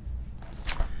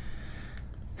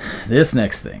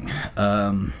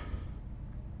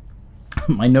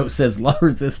 My note says La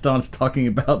Resistance talking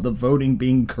about the voting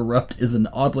being corrupt is an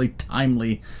oddly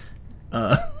timely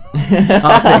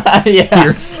topic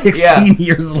here 16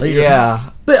 years later. Yeah.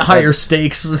 Bit higher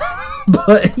stakes,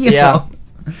 but you Yeah.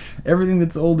 know, everything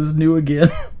that's old is new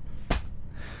again.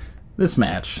 This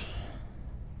match.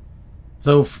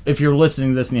 So if you're listening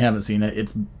to this and you haven't seen it,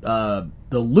 it's the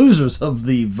losers of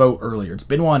the vote earlier. It's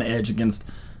Benoit and Edge against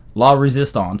La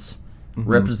Resistance,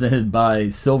 represented by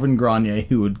Sylvain Grenier,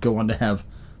 who would go on to have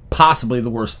possibly the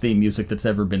worst theme music that's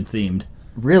ever been themed.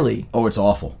 Really? Oh, it's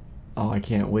awful. Oh, I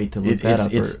can't wait to look that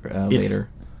up later.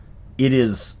 It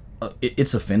is.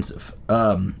 It's offensive.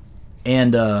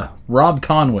 And Rob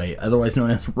Conway, otherwise known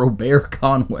as Robert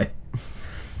Conway.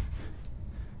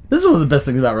 This is one of the best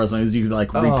things about wrestling is you can, like,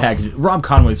 repackage it. Rob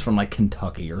Conway's from, like,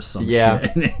 Kentucky or some shit.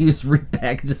 And he just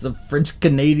repackages a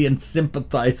French-Canadian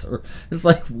sympathizer. It's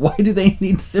like, why do they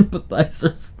need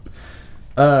sympathizers?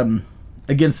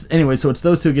 Anyway, so it's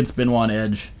those two against Benoit and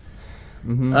Edge.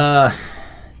 Mm-hmm.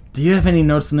 Do you have any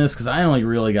notes on this? Because I only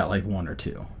really got, like, one or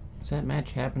two. Is that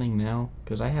match happening now?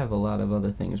 Because I have a lot of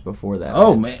other things before that.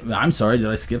 Oh, match. man, I'm sorry. Did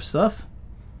I skip stuff?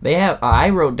 They have. I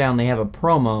wrote down they have a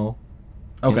promo.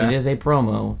 Okay. And it is a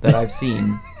promo that I've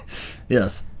seen.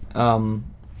 Yes. Then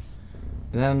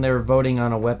they're voting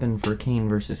on a weapon for Kane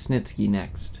versus Snitsky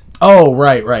next. Oh,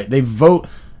 right. They vote...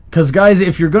 Because, guys,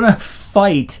 if you're going to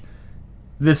fight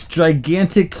this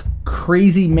gigantic,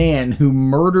 crazy man who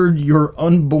murdered your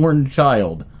unborn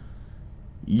child,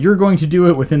 you're going to do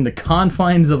it within the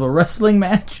confines of a wrestling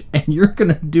match, and you're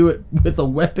going to do it with a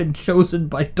weapon chosen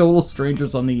by total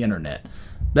strangers on the internet.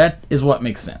 That is what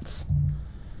makes sense.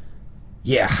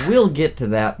 Yeah. We'll get to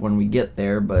that when we get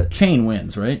there, but... Chain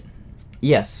wins, right?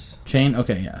 Yes. Chain?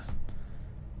 Okay, yeah.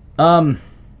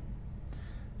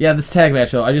 Yeah, this tag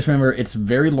match, though, I just remember it's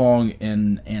very long,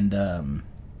 and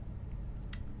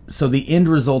so the end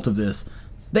result of this,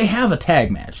 they have a tag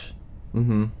match.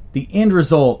 Mm-hmm. The end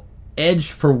result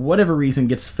Edge, for whatever reason,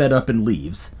 gets fed up and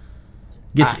leaves.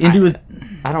 Gets into it.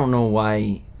 I don't know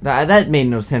why. That made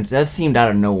no sense. That seemed out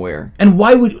of nowhere. And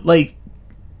why would, like,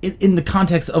 in the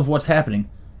context of what's happening,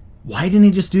 why didn't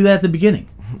he just do that at the beginning?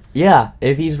 Yeah,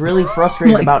 if he's really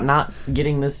frustrated Like- about not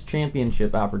getting this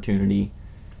championship opportunity,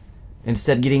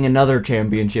 instead getting another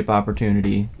championship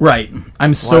opportunity. Right.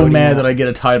 I'm so would he mad not? that I get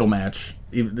a title match.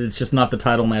 It's just not the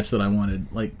title match that I wanted.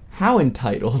 Like, How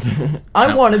entitled? I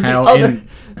How- wanted the how other. in-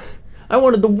 I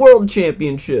wanted the world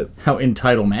championship. how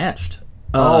entitle matched.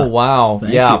 Oh wow!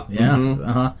 Thank Yeah, you. Yeah. mhm.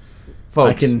 Uh-huh. Folks.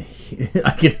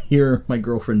 I can hear my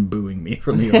girlfriend booing me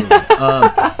from the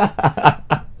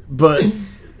other room.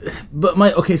 But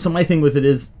my so my thing with it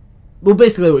is, well,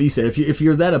 basically what you said. If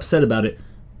you're that upset about it,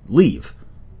 leave.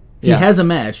 He Yeah. has a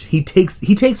match. He takes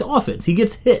offense. He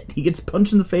gets hit. He gets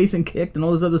punched in the face and kicked and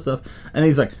all this other stuff. And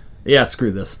he's like, yeah,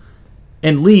 screw this,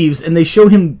 and leaves. And they show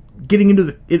him getting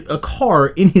into a car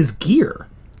in his gear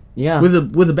Yeah, with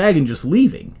a bag and just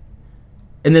leaving.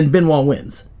 And then Benoit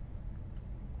wins.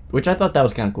 which I thought that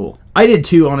was kind of cool. I did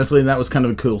too, honestly, and that was kind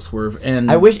of a cool swerve.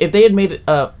 And I wish if they had made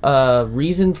a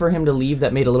reason for him to leave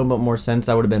that made a little bit more sense,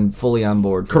 I would have been fully on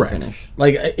board for correct. the finish.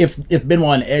 Like if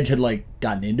Benoit and Edge had like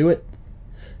gotten into it,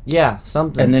 Yeah,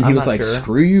 something. and then he I'm was not like, sure.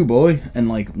 "Screw you, boy," and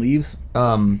like leaves.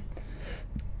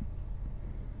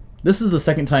 This is the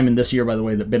second time in this year, by the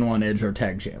way, that Benoit and Edge are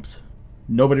tag champs.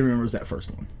 Nobody remembers that first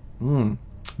one.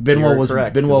 Benoit You're was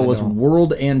correct, Benoit 'cause I was don't.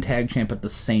 world and tag champ at the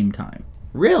same time.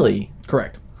 Really?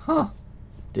 Correct. Huh?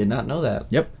 Did not know that.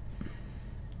 Yep.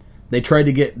 They tried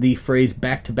to get the phrase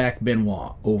 "back-to-back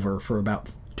Benoit" over for about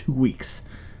 2 weeks,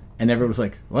 and everyone was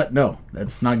like, "What? No,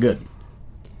 that's not good."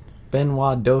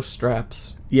 Benoit dos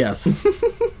straps. Yes,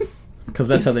 because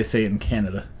that's how they say it in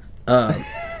Canada.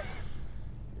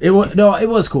 It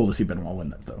was cool to see Benoit win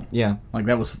that though. Yeah. Like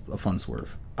that was a fun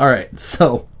swerve. All right,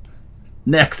 so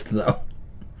next though,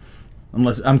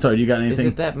 unless I'm sorry, you got Is anything?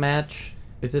 it that match?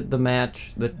 Is it the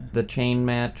match? The chain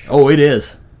match? Oh, it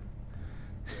is,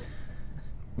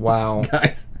 Wow.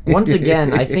 guys. Once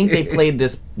again, I think they played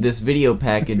this video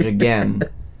package again,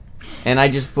 and I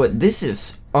just put, this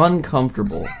is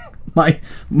uncomfortable.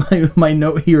 my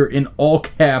note here in all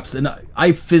caps, and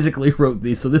I physically wrote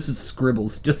these, so this is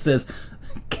scribbles. Just says,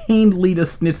 "Kane Lita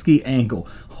Snitsky angle.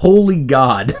 Holy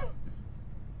God."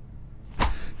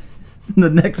 The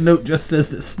next note just says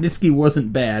that Snitsky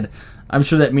wasn't bad. I'm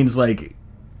sure that means like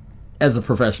as a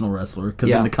professional wrestler, because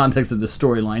Yeah. in the context of the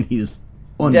storyline, he is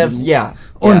Yeah.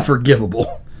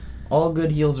 unforgivable. All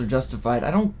good heels are justified.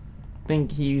 I don't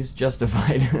think he's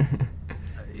justified.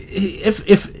 If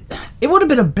it would have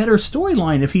been a better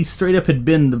storyline if he straight up had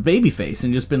been the babyface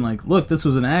and just been like, "Look, this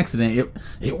was an accident.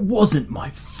 It wasn't my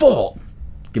fault."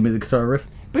 Give me the guitar riff.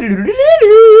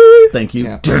 Thank you.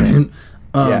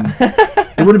 Yeah.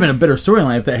 It would have been a better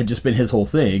storyline if that had just been his whole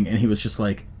thing, and he was just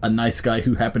like a nice guy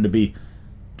who happened to be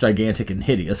gigantic and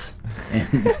hideous.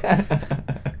 And,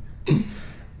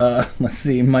 let's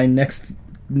see. My next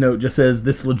note just says,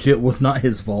 "This legit was not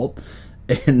his fault."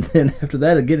 And then after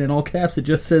that, again in all caps, it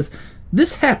just says,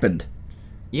 "This happened."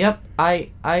 Yep, I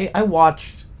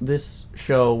watched this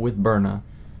show with Berna,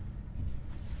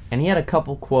 and he had a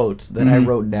couple quotes that I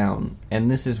wrote down,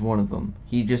 and this is one of them.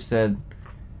 He just said,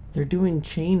 "They're doing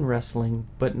chain wrestling,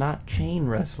 but not chain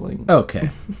wrestling." Okay.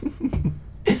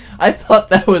 I thought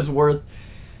that was worth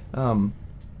noting.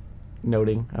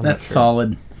 I'm not That's sure.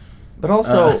 solid. But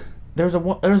also, there's a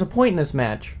point in this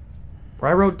match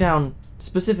where I wrote down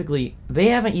specifically, they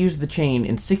haven't used the chain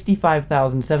in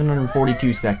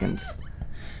 65,742 seconds.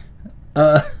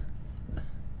 I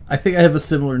think I have a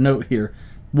similar note here.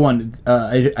 One,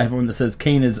 I have one that says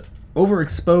Kane is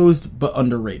overexposed but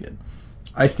underrated.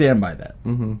 I stand by that.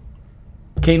 Mm-hmm.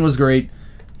 Kane was great.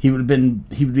 He would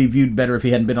be viewed better if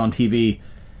he hadn't been on TV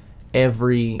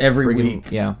Every Every friggin-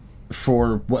 week. Yeah.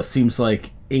 for what seems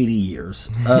like 80 years.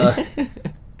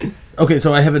 Okay,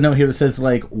 so I have a note here that says,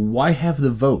 like, why have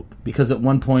the vote? Because at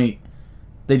one point,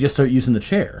 they just start using the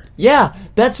chair. Yeah,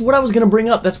 that's what I was going to bring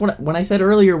up. That's when I said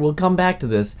earlier, we'll come back to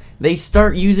this. They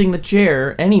start using the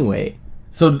chair anyway.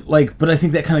 So, like, but I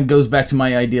think that kind of goes back to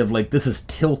my idea of, like, this is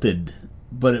tilted,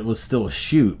 but it was still a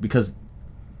shoot, because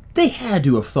they had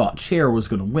to have thought chair was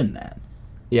going to win that.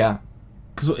 Yeah.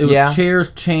 Because it was chair,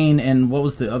 chain, and what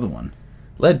was the other one?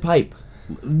 Lead pipe.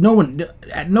 No one,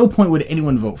 at no point would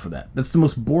anyone vote for that. That's the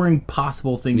most boring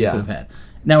possible thing you Yeah. could have had.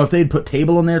 Now, if they'd put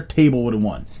table on there, table would have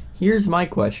won. Here's my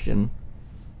question.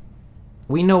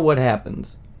 We know what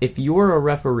happens. If you're a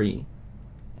referee,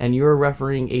 and you're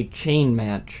refereeing a chain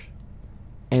match,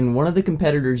 and one of the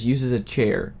competitors uses a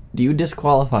chair, do you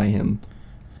disqualify him?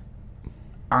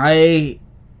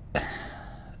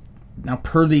 Now,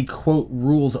 per the quote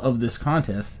rules of this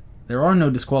contest, there are no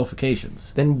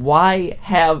disqualifications. Then why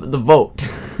have the vote?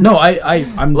 No,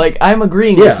 I'm Like, I'm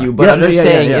agreeing Yeah, with you, but yeah, I'm just yeah,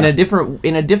 saying yeah.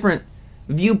 in a different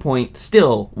viewpoint.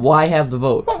 Still, why have the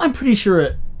vote? Well, I'm pretty sure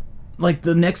it, like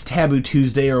the next Taboo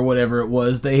Tuesday or whatever it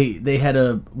was, they had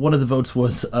one of the votes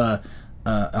was a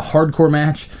hardcore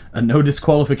match, a no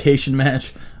disqualification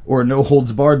match, or a no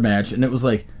holds barred match, and it was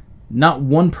like, not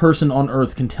one person on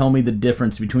earth can tell me the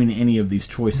difference between any of these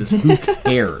choices. Who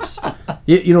cares?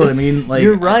 You know what I mean? Like,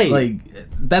 You're right. Like,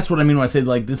 that's what I mean when I say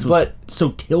like this was But-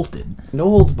 so tilted. No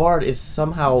holds barred is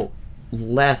somehow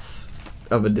less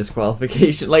of a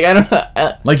disqualification. Like, I don't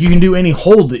know. Like, you can do any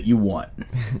hold that you want.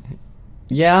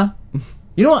 Yeah.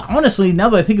 You know what? Honestly, now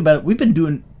that I think about it, we've been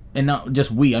doing, and not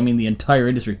just we, I mean the entire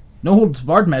industry, no holds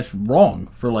barred match wrong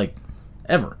for like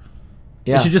ever.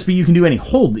 Yeah. It should just be you can do any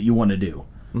hold that you want to do.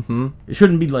 Mm-hmm. It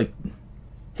shouldn't be like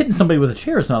hitting somebody with a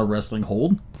chair is not a wrestling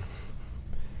hold.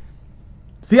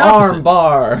 It's the opposite. Arm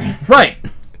bar. Right.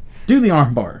 Do the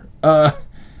arm bar.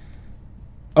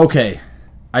 Okay.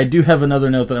 I do have another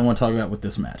note that I want to talk about with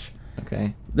this match.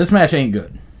 Okay. This match ain't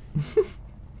good.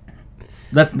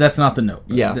 That's not the note.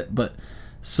 Yeah. But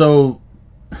so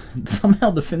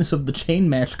somehow the finish of the chain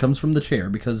match comes from the chair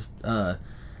because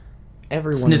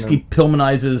Everyone. Snitsky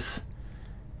Pillmanizes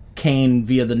Kane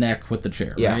via the neck with the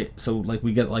chair, Yeah. right? So like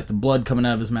we get like the blood coming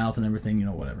out of his mouth and everything, you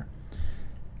know, whatever.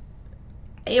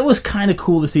 It was kind of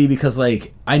cool to see because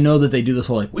like I know that they do this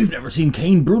whole like we've never seen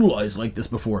Kane brutalized like this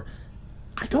before.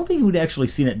 I don't think we'd actually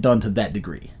seen it done to that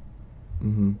degree.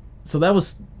 Mm-hmm. So that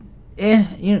was,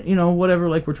 you know, whatever.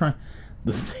 Like we're trying.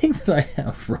 The thing that I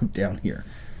have wrote down here.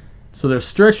 So they're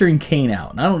stretching Kane out,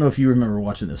 and I don't know if you remember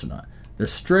watching this or not. They're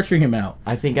stretching him out.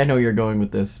 I think I know where you're going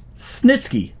with this.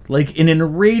 Snitsky, like in an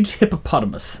enraged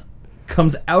hippopotamus,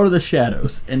 comes out of the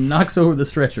shadows and knocks over the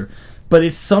stretcher, but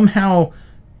it somehow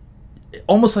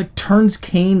almost like turns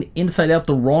Kane inside out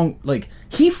the wrong. Like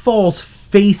he falls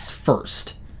face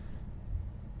first,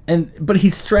 but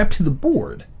he's strapped to the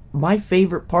board. My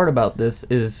favorite part about this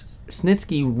is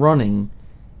Snitsky running,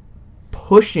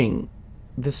 pushing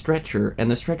the stretcher, and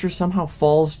the stretcher somehow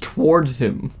falls towards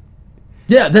him.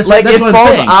 Yeah, that's Like, that's it what I'm falls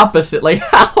saying. opposite. Like,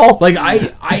 how? Like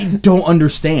I don't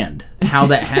understand how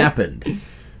that happened.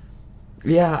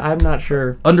 Yeah, I'm not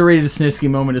sure. Underrated Snitsky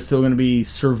moment is still going to be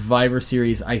Survivor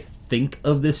Series, I think,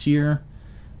 of this year,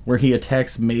 where he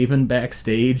attacks Maven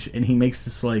backstage and he makes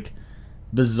this like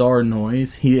bizarre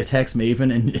noise. He attacks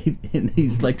Maven and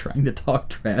he's like trying to talk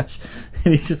trash,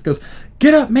 and he just goes,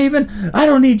 "Get up, Maven! I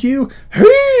don't need you!"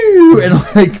 And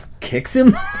like kicks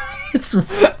him. It's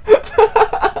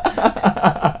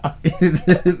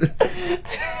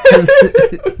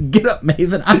get up,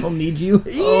 Maven! I don't need you.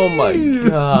 Oh my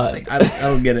god. Like, I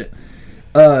don't get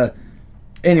it.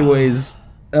 Anyways,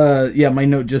 yeah, my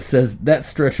note just says that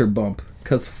stretcher bump,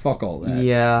 cause fuck all that.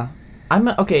 Yeah.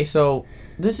 Okay, so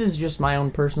this is just my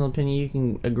own personal opinion. You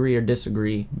can agree or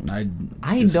disagree. I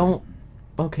don't.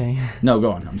 Okay. No,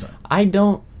 go on. I'm sorry. I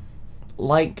don't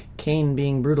like Kane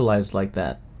being brutalized like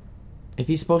that. If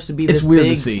he's supposed to be It's this weird to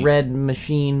big see. red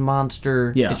machine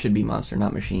monster, Yeah. it should be monster,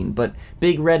 not machine, but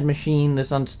big red machine,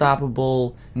 this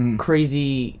unstoppable,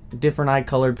 crazy, different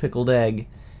eye-colored pickled egg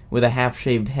with a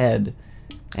half-shaved head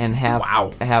and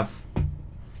half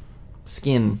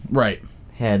skin Right.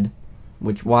 head,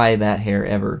 which why that hair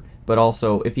ever? But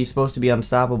also, if he's supposed to be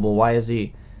unstoppable, why is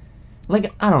he?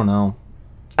 Like, I don't know.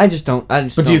 I just don't. But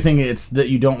do you think it's that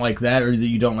you don't like that, or that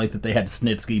you don't like that they had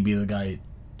Snitsky be the guy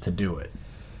to do it?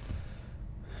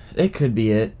 It could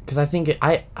be it, because I think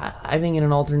I think in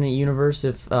an alternate universe,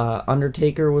 if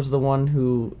Undertaker was the one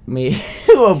who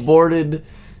who aborted,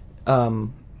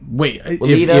 Wait,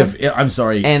 Lita? if I'm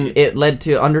sorry, and it led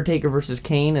to Undertaker versus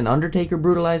Kane, and Undertaker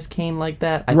brutalized Kane like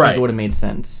that, I think Right. it would have made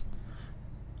sense.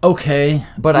 okay,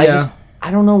 But yeah. I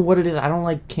don't know what it is. I don't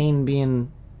like Kane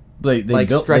being they like,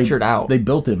 built, stretchered out. They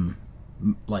built him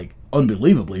like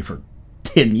unbelievably for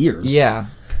 10 years. yeah.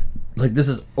 Like this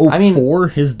is 04. I mean-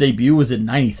 His debut was in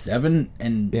 97,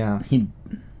 and Yeah. he.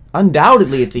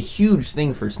 Undoubtedly, it's a huge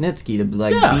thing for Snitsky to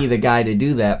like Yeah. be the guy to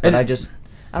do that. But And I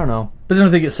don't know. But I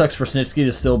don't think it sucks for Snitsky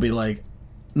to still be like.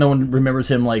 No one remembers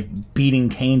him like beating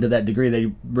Kane to that degree.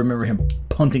 They remember him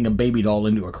punting a baby doll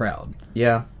into a crowd.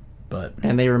 Yeah, But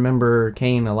and they remember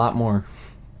Kane a lot more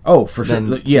oh, for sure,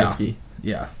 than yeah, Snitsky.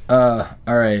 yeah.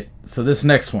 All right. So this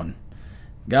next one,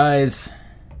 guys,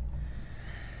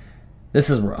 this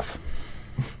is rough.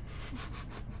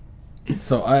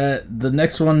 So the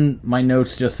next one, my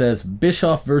notes just says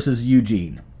Bischoff versus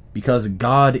Eugene because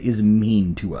God is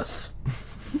mean to us.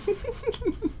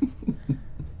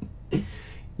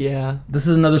 Yeah. This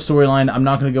is another storyline. I'm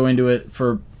not going to go into it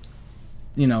for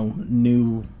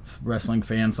new wrestling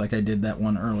fans like I did that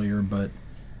one earlier, but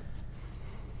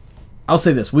I'll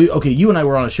say this. You and I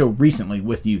were on a show recently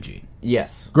with Eugene.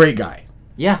 Yes. Great guy.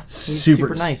 Yeah. He's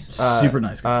super nice. Super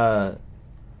nice guy.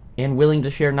 And willing to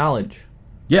share knowledge.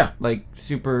 Yeah. Like,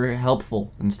 super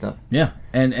helpful and stuff. Yeah.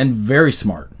 And very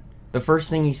smart. The first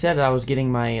thing he said, I was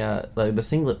getting my the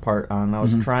singlet part on. I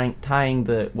was tying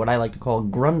the what I like to call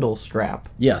grundle strap.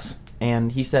 Yes.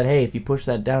 And he said, "Hey, if you push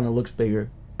that down, it looks bigger."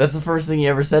 That's the first thing he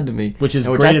ever said to me. Which is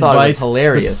which great I thought advice was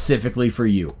hilarious. specifically for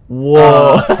you.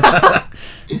 Whoa.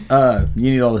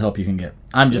 You need all the help you can get.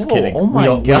 I'm just Whoa, kidding. Oh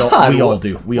my God. We all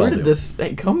do. Where did this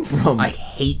come from? I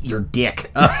hate your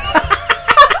dick.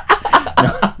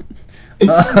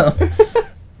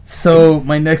 So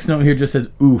my next note here just says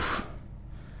oof.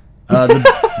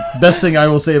 The best thing I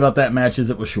will say about that match is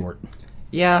it was short.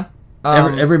 Yeah.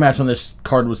 Every match on this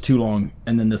card was too long,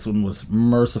 and then this one was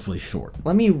mercifully short.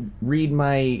 Let me read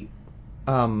my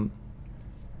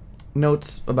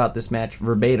notes about this match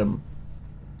verbatim.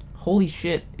 Holy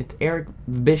shit, it's Eric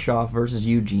Bischoff versus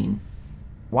Eugene.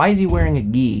 Why is he wearing a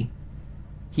gi?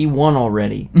 He won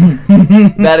already.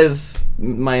 That is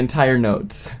my entire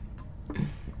notes.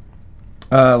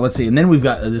 Let's see, and then we've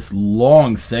got this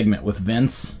long segment with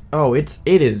Vince. Oh, it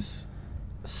is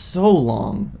so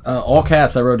long. All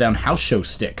caps, I wrote down house show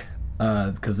stick,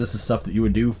 because this is stuff that you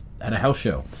would do at a house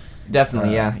show.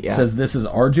 Definitely, yeah. It says this is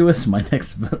arduous. My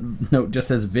next note just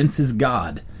says Vince is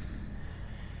God.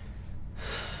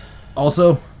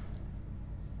 Also,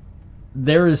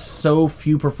 there is so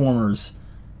few performers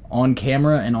on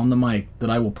camera and on the mic that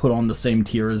I will put on the same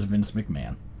tier as Vince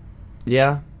McMahon.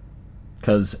 Yeah.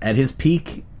 Because at his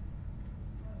peak,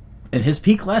 and his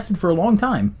peak lasted for a long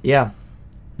time. Yeah.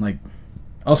 Like,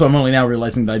 also, I'm only now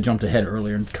realizing that I jumped ahead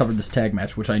earlier and covered this tag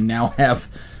match, which I now have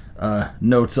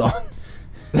notes on.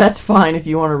 That's fine if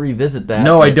you want to revisit that.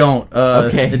 No, I don't.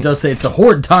 Okay. It does say it's a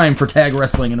horrid time for tag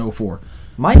wrestling in 04.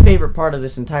 My favorite part of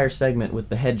this entire segment with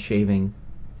the head shaving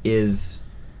is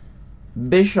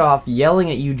Bischoff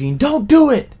yelling at Eugene, "Don't do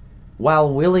it!"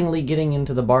 while willingly getting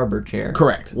into the barber chair.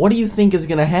 Correct. What do you think is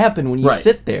going to happen when you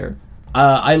sit there?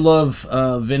 I love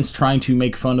Vince trying to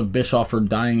make fun of Bischoff for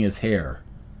dyeing his hair.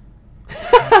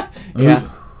 Yeah.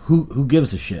 Who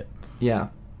gives a shit? Yeah.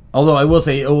 Although I will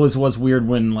say it always was weird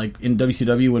when, like, in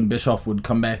WCW when Bischoff would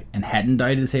come back and hadn't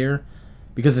dyed his hair,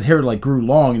 because his hair like grew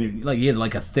long and he had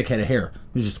like a thick head of hair.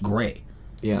 It was just gray.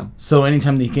 Yeah. So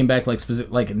anytime that he came back,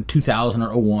 like in 2000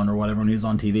 or 01 or whatever when he was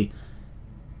on TV,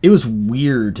 it was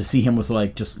weird to see him with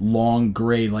like just long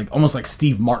gray, like almost like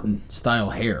Steve Martin style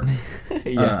hair.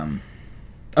 Yeah.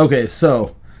 Okay,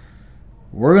 so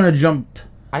we're gonna jump.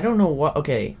 I don't know what.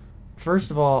 Okay.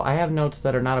 First of all, I have notes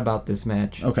that are not about this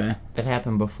match. Okay. That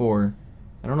happened before.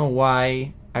 I don't know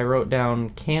why I wrote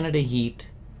down Canada Heat.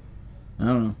 I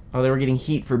don't know. Oh, they were getting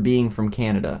heat for being from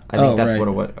Canada. I think that's right. what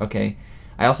it was. Okay.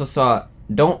 I also saw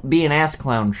 "Don't Be an Ass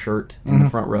Clown" shirt in the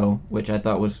front row, which I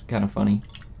thought was kind of funny.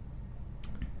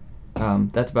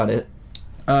 That's about it.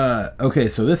 Okay,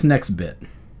 so this next bit,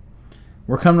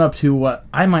 we're coming up to what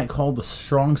I might call the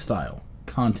strong style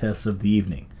contest of the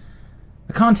evening.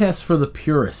 A contest for the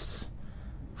purists,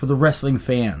 for the wrestling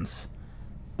fans,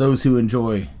 those who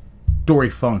enjoy Dory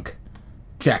Funk,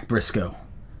 Jack Briscoe,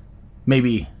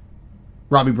 maybe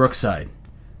Robbie Brookside,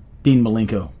 Dean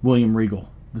Malenko, William Regal,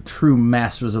 the true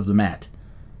masters of the mat.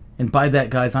 And by that,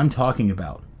 guys, I'm talking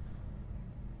about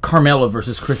Carmella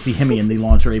versus Christy Hemme in the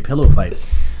lingerie pillow fight.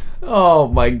 Oh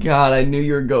my god, I knew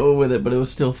you were going with it, but it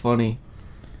was still funny.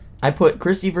 I put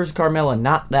Christy versus Carmella,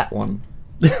 not that one.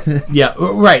 Yeah,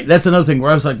 right. That's another thing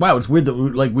where I was like, wow, it's weird that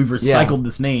we've recycled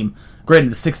this name.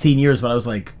 Granted, it's 16 years, but I was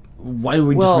like, why do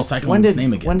we just recycle this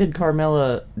name again? When did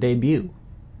Carmella debut?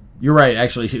 You're right,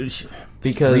 actually.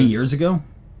 Because 3 years ago?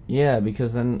 Yeah,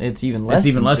 because then it's even less. It's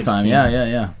even than less 16. time.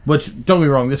 Yeah. Which, don't get me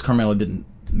wrong, this Carmella didn't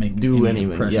do any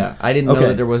anything. impression. Yeah, I didn't know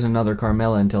that there was another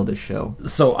Carmella until this show.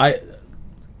 So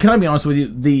can I be honest with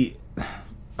you?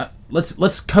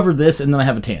 Let's cover this and then I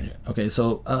have a tangent. Okay,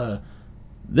 so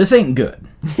this ain't good.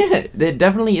 It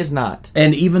definitely is not.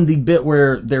 And even the bit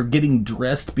where they're getting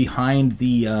dressed behind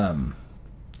the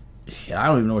shit, I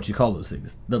don't even know what you call those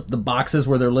things. The boxes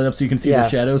where they're lit up so you can see their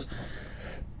shadows.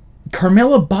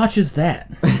 Carmella botches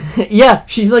that. Yeah,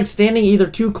 she's like standing either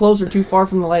too close or too far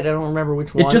from the light. I don't remember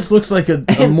which one. It just looks like an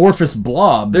amorphous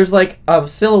blob. There's like a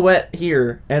silhouette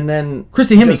here, and then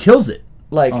Christy Hemme kills it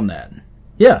like on that.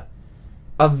 Yeah.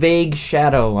 A vague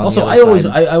shadow on also, the other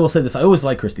side. I will say this. I always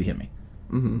like Christy Hemme.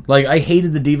 Mm-hmm. Like, I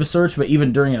hated the Diva Search, but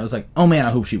even during it, I was like, oh man, I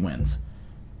hope she wins.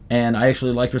 And I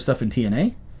actually liked her stuff in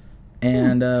TNA.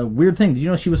 And weird thing, did you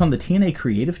know she was on the TNA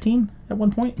creative team at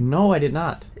one point? No, I did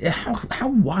not. Yeah, how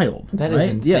wild. That is right?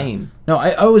 insane. Yeah. No,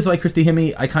 I always like Christy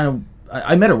Hemme.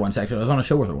 I met her once, actually. I was on a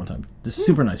show with her one time. Just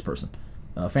super nice person.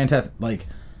 Fantastic. Like,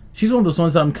 she's one of those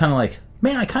ones that I'm kind of like,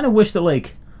 man, I kind of wish that,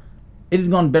 like, it had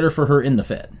gone better for her in the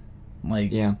Fed.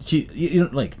 Like, Yeah. she, you know,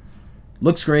 like,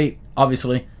 looks great,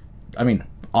 obviously. I mean,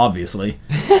 obviously.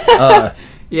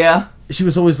 Yeah. She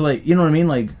was always like, you know what I mean?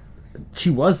 Like, she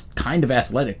was kind of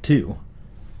athletic, too.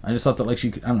 I just thought that, like, she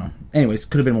could, I don't know. Anyways,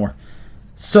 could have been more.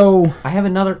 So, I have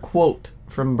another quote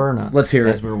from Berna. Let's hear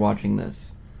it. As we're watching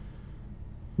this.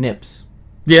 Nips.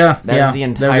 yeah. That is the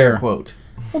entire quote.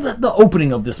 Well, the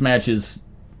opening of this match is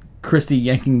Christy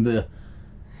yanking the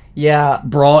Yeah.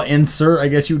 bra insert, I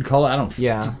guess you would call it. I don't.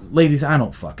 Yeah. Ladies, I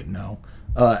don't fucking know.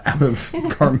 Out of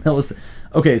Carmella's.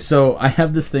 Okay, so I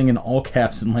have this thing in all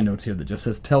caps in my notes here that just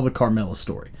says "Tell the Carmella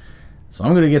story." So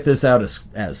I'm going to get this out as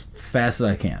fast as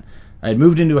I can. I had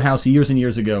moved into a house years and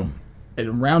years ago,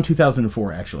 around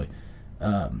 2004 actually,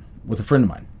 with a friend of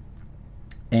mine,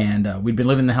 and we'd been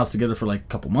living in the house together for like a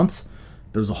couple months.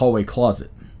 There was a hallway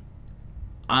closet.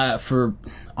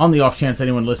 On the off chance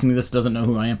anyone listening to this doesn't know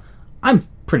who I am, I'm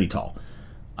pretty tall.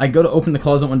 I go to open the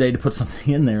closet one day to put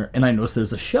something in there, and I notice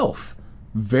there's a shelf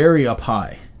very up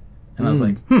high. And I was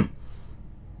like,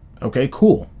 okay,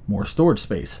 cool. More storage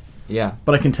space. Yeah.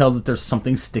 But I can tell that there's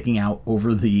something sticking out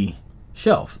over the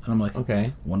shelf. And I'm like,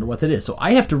 Okay. wonder what that is. So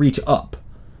I have to reach up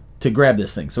to grab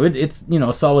this thing. So it's, you know,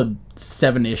 a solid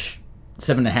 7-ish,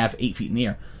 7.5, 8 feet in the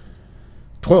air.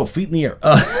 12 feet in the air.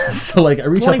 So, like, I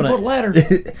reach up and 20-foot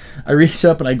ladder. I reach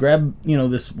up and I grab, you know,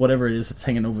 this, whatever it is that's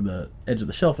hanging over the edge of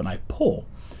the shelf, and I pull.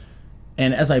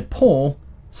 And as I pull,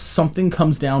 something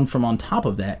comes down from on top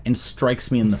of that and strikes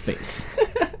me in the face.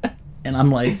 And I'm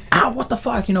like, ow, what the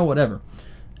fuck, you know, whatever.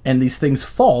 And these things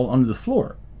fall onto the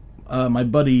floor. My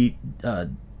buddy,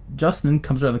 Justin,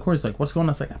 comes around the corner. He's like, what's going on?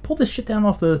 I was like, I pulled this shit down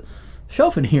off the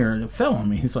shelf in here and it fell on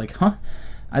me. He's like, huh?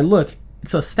 I look,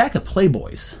 it's a stack of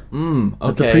Playboys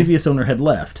that the previous owner had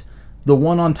left. The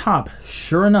one on top,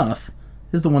 sure enough,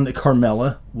 is the one that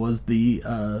Carmella was the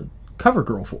cover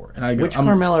girl for. And I go, Which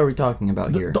Carmella are we talking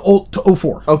about here? The old, to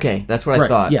 04. Okay, that's what I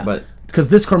thought. Yeah, But because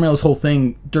this Carmella's whole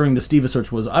thing during the Steva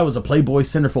search was I was a Playboy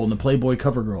centerfold and a Playboy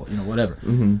cover girl, you know, whatever.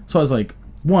 Mm-hmm. So I was like,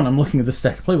 I'm looking at this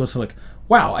stack of Playboys, so like,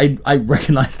 wow, I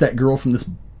recognized that girl from this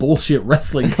bullshit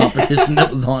wrestling competition that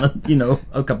was on, you know,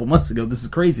 a couple months ago. This is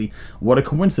crazy. What a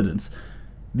coincidence.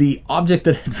 The object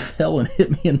that had fell and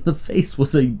hit me in the face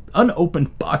was a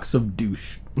unopened box of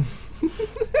douche.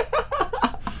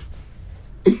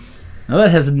 Now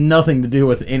that has nothing to do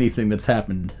with anything that's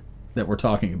happened that we're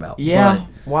talking about. yeah,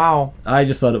 But wow. I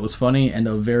just thought it was funny and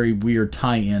a very weird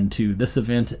tie-in to this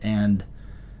event and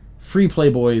free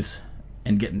Playboys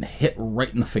and getting hit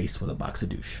right in the face with a box of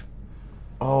douche.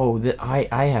 Oh,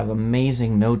 I have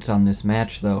amazing notes on this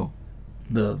match, though.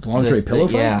 The lingerie pillow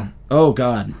fight? Yeah. Oh,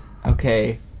 God.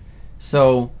 Okay.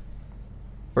 So,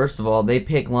 first of all, they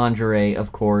pick lingerie,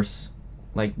 of course.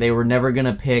 Like, they were never going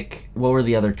to pick... What were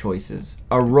the other choices?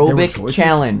 Aerobic choices?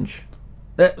 challenge.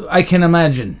 I can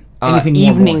imagine. Anything more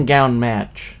evening boring. gown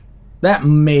match. That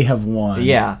may have won.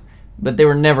 Yeah. But they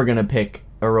were never going to pick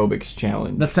aerobics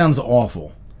challenge. That sounds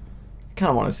awful. I kind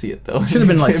of want to see it, though. Should have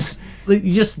been like...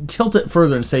 you just tilt it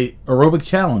further and say, aerobic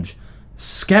challenge.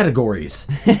 Categories.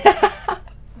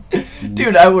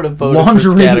 Dude, I would have voted for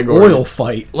Lingerie categories. oil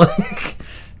fight. Like...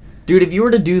 Dude, if you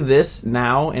were to do this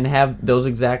now and have those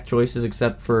exact choices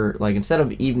except for, like, instead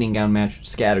of evening gown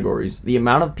match categories, the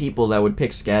amount of people that would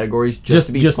pick categories just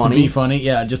to be funny,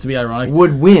 yeah, just to be ironic,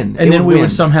 would win. And then we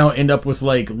would somehow end up with,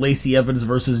 like, Lacey Evans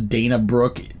versus Dana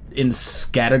Brooke in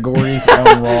categories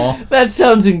on Raw. That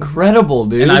sounds incredible,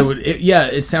 dude. And I would,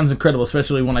 it sounds incredible,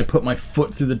 especially when I put my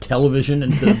foot through the television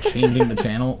instead of changing the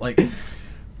channel. Like,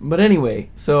 but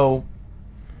anyway, so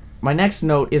my next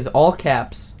note is all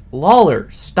caps. Lawler,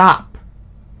 stop,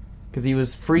 because he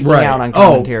was freaking out on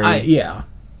commentary. Yeah.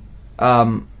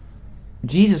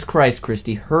 Jesus Christ,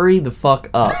 Christy, hurry the fuck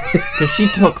up, because she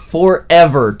took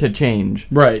forever to change.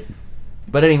 Right.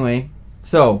 But anyway,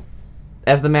 so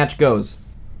as the match goes,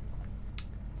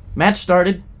 match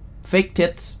started, fake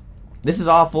tits. This is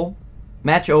awful.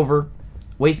 Match over.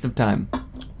 Waste of time.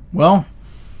 Well,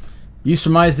 you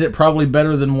surmised it probably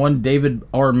better than one David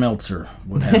R. Meltzer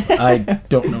would have. I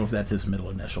don't know if that's his middle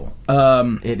initial.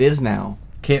 It is now.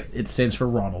 It stands for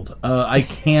Ronald. I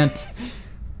can't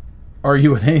argue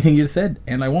with anything you said,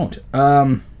 and I won't.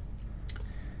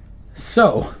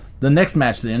 So, the next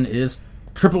match then is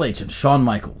Triple H and Shawn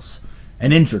Michaels.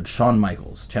 An injured Shawn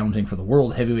Michaels challenging for the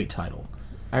World Heavyweight title.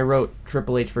 I wrote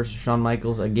Triple H versus Shawn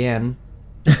Michaels again.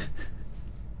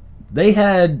 They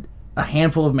had a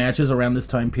handful of matches around this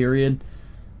time period,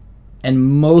 and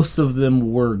most of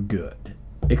them were good,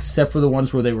 except for the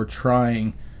ones where they were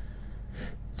trying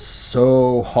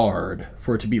so hard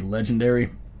for it to be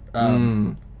legendary.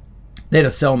 They had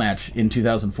a cell match in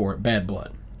 2004 at Bad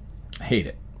Blood. I hate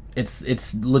it.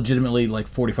 It's legitimately like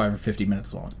 45 or 50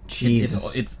 minutes long.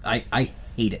 Jesus. I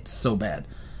hate it so bad.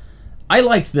 I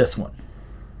liked this one.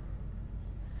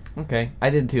 Okay, I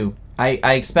did too.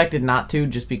 I expected not to,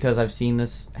 just because I've seen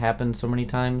this happen so many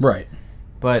times. Right.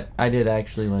 But I did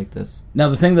actually like this. Now,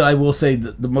 the thing that I will say,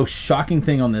 the most shocking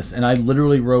thing on this, and I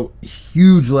literally wrote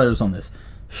huge letters on this,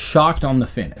 shocked on the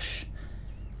finish.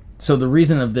 So the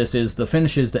reason of this is the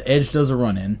finish is the Edge does a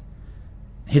run-in,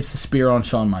 hits the spear on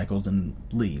Shawn Michaels, and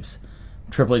leaves.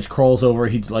 Triple H crawls over,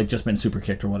 he'd like just been super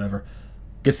kicked or whatever,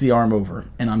 gets the arm over,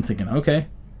 and I'm thinking, okay,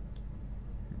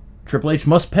 Triple H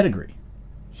must pedigree.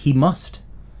 He must.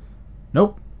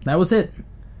 Nope, that was it.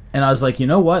 And I was like, you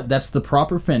know what? That's the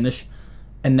proper finish.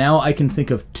 And now I can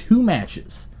think of 2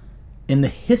 matches in the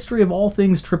history of all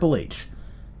things Triple H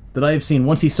that I have seen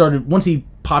once he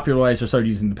popularized or started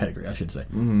using the pedigree, I should say.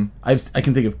 Mm-hmm. I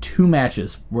can think of 2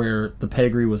 matches where the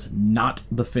pedigree was not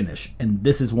the finish, and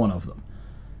this is one of them.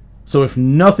 So if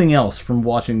nothing else from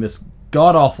watching this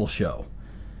god-awful show,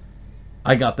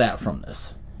 I got that from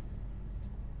this.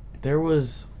 There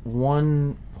was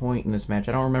one point in this match,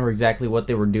 I don't remember exactly what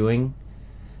they were doing,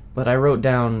 but I wrote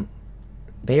down,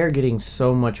 they are getting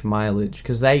so much mileage,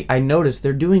 because I noticed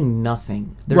they're doing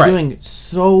nothing. They're doing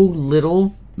so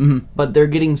little, but they're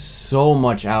getting so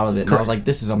much out of it. And I was like,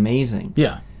 this is amazing.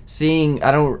 Yeah. Seeing,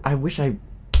 I wish I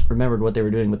remembered what they were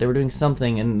doing, but they were doing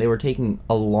something, and they were taking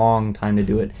a long time to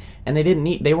do it. And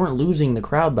they weren't losing the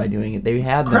crowd by doing it. They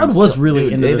had the crowd was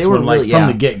really into this one, like, from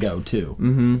the get-go, too.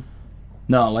 Mm-hmm.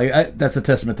 No, like, that's a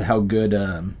testament to how good...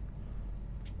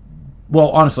 well,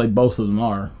 honestly, both of them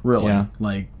are, really. Yeah.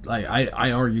 Like,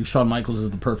 I argue Shawn Michaels is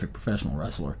the perfect professional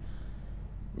wrestler.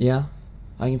 Yeah,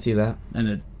 I can see that.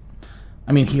 And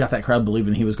he got that crowd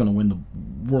believing he was going to win the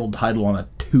world title on a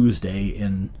Tuesday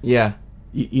in,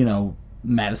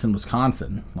 Madison,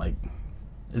 Wisconsin. Like,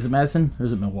 is it Madison or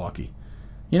is it Milwaukee?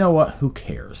 You know what? Who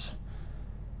cares?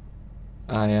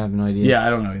 I have no idea. Yeah, I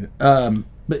don't know either.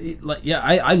 But,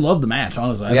 I love the match,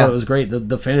 honestly. I thought it was great.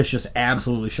 The finish just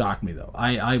absolutely shocked me, though.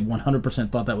 I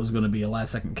 100% thought that was going to be a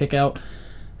last-second kick-out.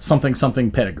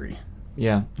 Something pedigree.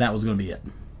 Yeah. That was going to be it.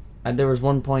 There was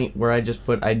one point where I just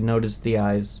put, I'd noticed the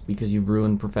eyes, because you've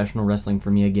ruined professional wrestling for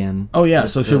me again. Oh, yeah.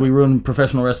 So should we ruin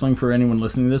professional wrestling for anyone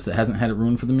listening to this that hasn't had it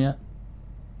ruined for them yet?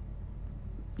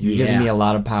 You're giving me a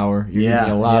lot of power. You're giving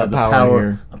me a lot of power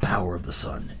here. The power of the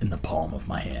sun in the palm of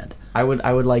my hand. I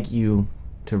would like you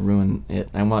to ruin it.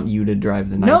 I want you to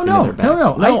drive the knife into their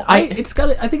backs. No. I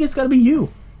think it's got to be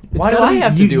you. Why do I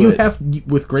have to do it?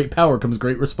 With great power comes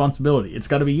great responsibility. It's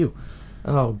got to be you.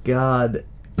 Oh, God.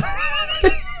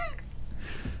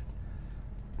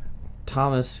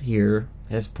 Thomas here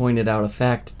has pointed out a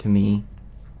fact to me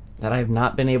that I have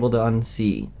not been able to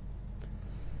unsee.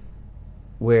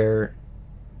 Where,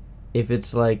 if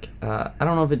it's like, I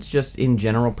don't know if it's just in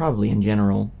general, probably in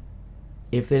general,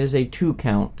 if it is a 2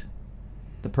 count,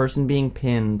 the person being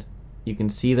pinned, you can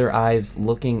see their eyes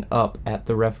looking up at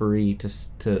the referee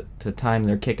to time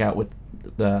their kick out with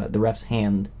the ref's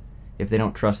hand if they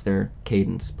don't trust their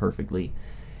cadence perfectly.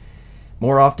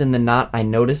 More often than not, I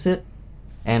notice it,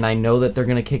 and I know that they're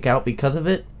going to kick out because of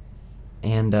it,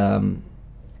 and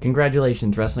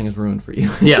congratulations, wrestling is ruined for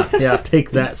you. yeah,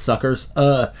 take that, suckers.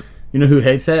 You know who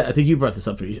hates that? I think you brought this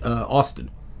up to me. Austin.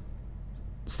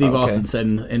 Steve Austin said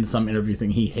in some interview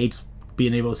thing he hates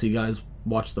being able to see guys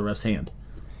watch the ref's hand.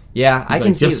 Yeah, I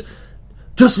can see.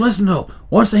 Just listen though.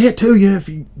 Once they hit 2, if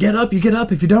you get up, you get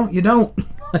up. If you don't, you don't.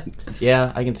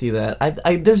 Yeah, I can see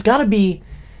that. There's got to be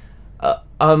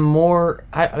a more.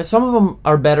 Some of them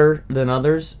are better than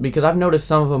others, because I've noticed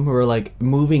some of them who are like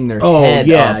moving their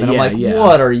head up, and I'm like,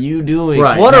 what are you doing?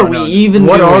 Right, what are we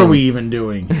even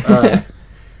doing?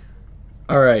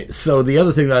 All right. So the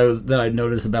other thing that I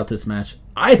noticed about this match,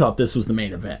 I thought this was the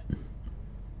main event.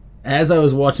 As I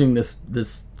was watching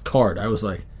this card, I was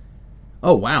like,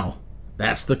 oh wow,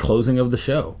 that's the closing of the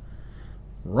show.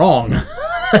 Wrong.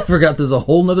 I forgot there's a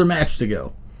whole nother match to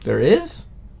go. There is?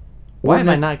 Why have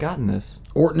I not gotten this?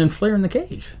 Orton and Flair in the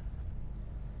cage.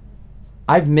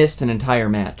 I've missed an entire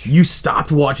match. You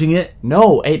stopped watching it?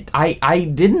 No, I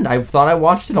didn't. I thought I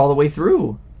watched it all the way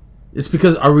through. It's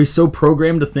because, are we so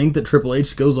programmed to think that Triple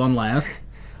H goes on last?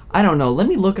 I don't know. Let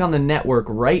me look on the network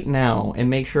right now and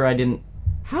make sure I didn't...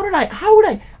 How would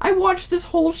I? I watched this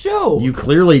whole show. You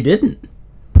clearly didn't.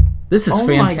 This is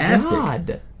fantastic. Oh, my fantastic. Oh, my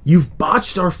God. You've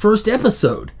botched our first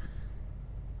episode.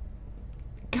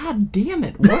 God damn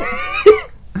it!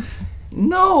 What?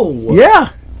 No.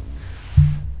 Yeah.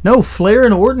 No, Flair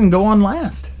and Orton go on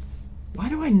last. Why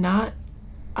do I not?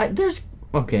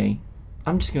 Okay.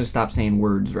 I'm just gonna stop saying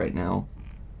words right now.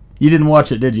 You didn't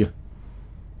watch it, did you?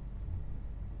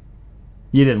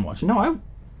 You didn't watch it. No,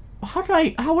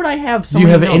 How would I have? So Do you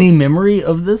many have notes? any memory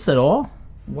of this at all?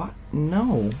 What?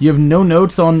 No. You have no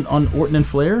notes on Orton and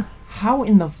Flair? How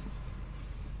in the?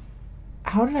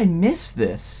 How did I miss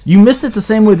this? You missed it the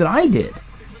same way that I did.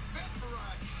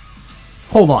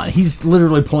 Hold on, he's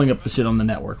literally pulling up the shit on the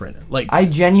network right now. Like I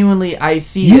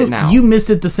see you, it now. you missed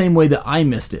it the same way that I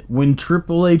missed it. When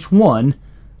Triple H won,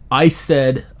 I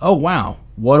said, "Oh wow,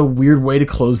 what a weird way to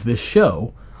close this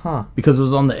show," because it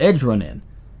was on the Edge run-in,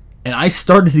 and I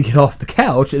started to get off the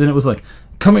couch, and then it was like,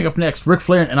 coming up next, Ric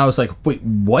Flair, and I was like, "Wait,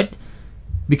 what?"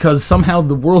 Because somehow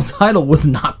the world title was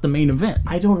not the main event.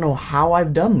 I don't know how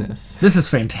I've done this. This is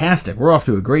fantastic. We're off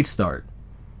to a great start.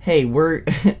 Hey, we're.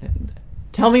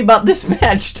 Tell me about this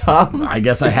match, Tom. I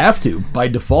guess I have to, by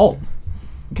default.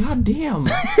 God damn.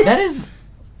 That is...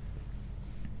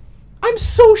 I'm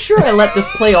so sure I let this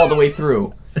play all the way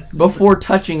through before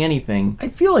touching anything. I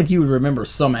feel like you would remember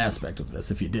some aspect of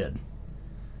this if you did.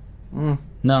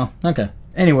 No? Okay.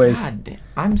 Anyways. God damn.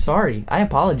 I'm sorry. I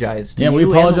apologize to Yeah, you we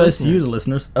and apologize the to you, the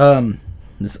listeners.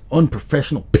 This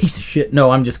unprofessional piece of shit.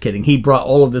 No, I'm just kidding. He brought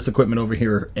all of this equipment over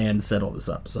here and set all this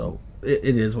up, so...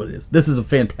 It is what it is. This is a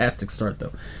fantastic start,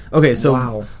 though. Okay, so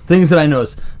Wow. things that I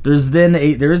noticed. There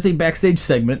is a backstage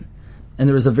segment, and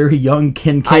there is a very young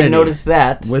Ken Kennedy. I noticed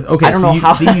that. I don't know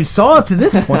how. You saw up to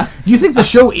this point. Do you think the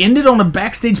show ended on a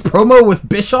backstage promo with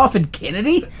Bischoff and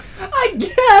Kennedy? I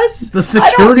guess. The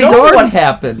security I don't know guard? what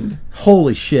happened.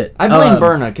 Holy shit! I blame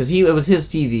Berna because it was his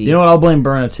TV. You know what? I'll blame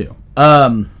Berna too.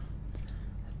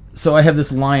 So I have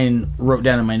this line wrote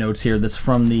down in my notes here that's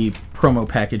from the promo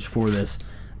package for this.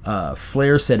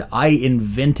 Flair said, "I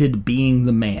invented being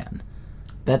the man."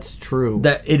 That's true.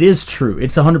 That it is true.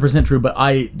 It's 100% true. But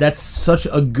that's such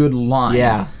a good line.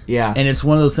 Yeah. And it's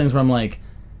one of those things where I'm like,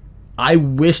 I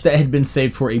wish that had been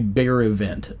saved for a bigger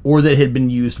event or that had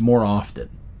been used more often.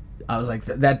 I was like,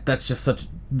 that's just such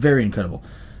very incredible.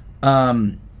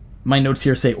 My notes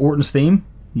here say Orton's theme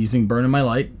using "Burn in My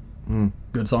Light,"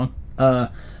 good song.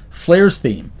 Flair's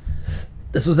theme.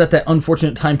 This was at that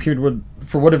unfortunate time period where,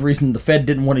 for whatever reason, the Fed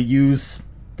didn't want to use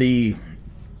the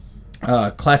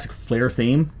classic Flair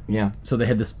theme. Yeah. So they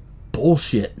had this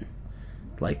bullshit,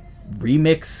 like,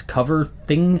 remix cover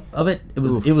thing of it. It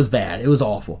was bad. It was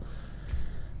awful.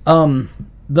 The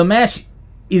match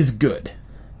is good.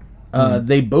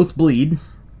 They both bleed,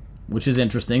 which is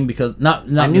interesting because not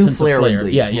I knew since Flair would Flair.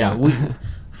 bleed. Yeah.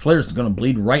 Flair's gonna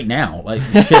bleed right now. Like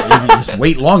shit, if you just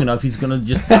wait long enough, he's gonna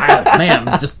just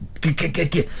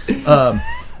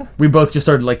we both just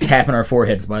started like tapping our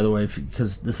foreheads. By the way,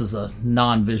 because this is a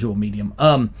non-visual medium.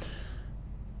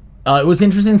 It was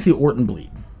interesting to see Orton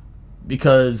bleed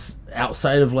because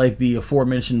outside of like the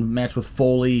aforementioned match with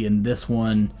Foley and this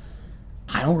one,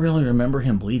 I don't really remember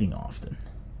him bleeding often.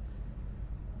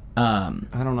 I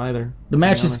don't either. The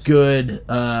match is good.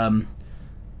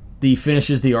 The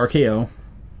finish is the RKO.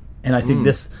 And I think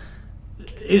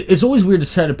it's always weird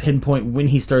to try to pinpoint when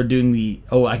he started doing the,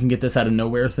 I can get this out of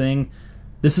nowhere thing.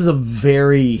 This is a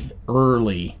very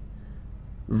early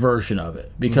version of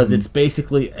it. Because it's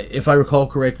basically, if I recall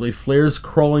correctly, Flair's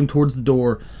crawling towards the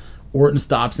door. Orton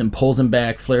stops him, pulls him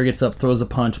back. Flair gets up, throws a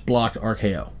punch, blocked,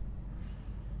 RKO.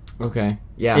 Okay,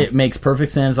 yeah. It makes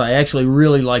perfect sense. I actually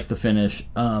really like the finish.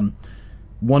 One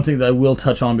thing that I will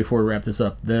touch on before we wrap this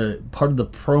up, the part of the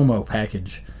promo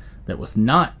package that was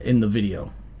not in the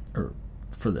video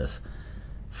for this.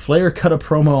 Flair cut a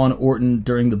promo on Orton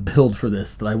during the build for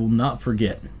this that I will not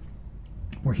forget,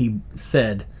 where he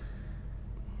said,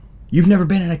 "You've never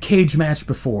been in a cage match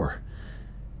before.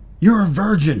 You're a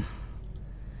virgin.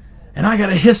 And I got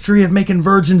a history of making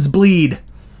virgins bleed."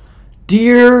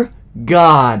 Dear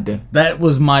God. That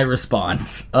was my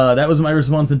response. That was my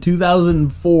response in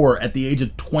 2004 at the age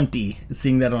of 20,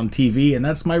 seeing that on TV, and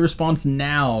that's my response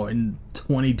now in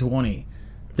 2020,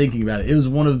 thinking about it. It was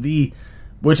one of the,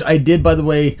 which I did, by the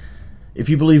way, if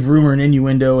you believe rumor and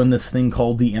innuendo in this thing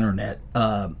called the internet,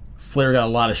 Flair got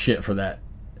a lot of shit for that,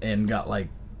 and got, like,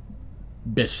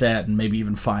 bitched at and maybe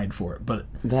even fined for it, but...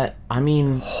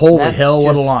 Holy hell,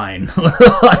 what a line.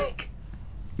 Like...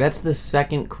 That's the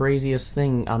second craziest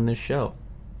thing on this show.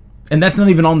 And that's not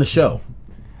even on the show.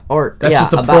 That's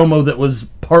just a promo that was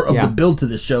part of the build to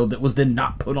this show that was then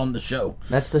not put on the show.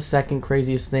 That's the second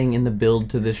craziest thing in the build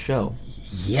to this show.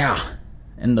 Yeah.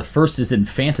 And the first is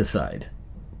infanticide.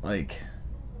 Like...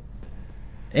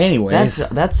 Anyways.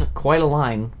 That's quite a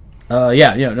line.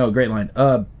 Great line.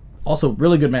 Also,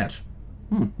 really good match.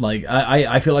 Like,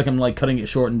 I feel like I'm like cutting it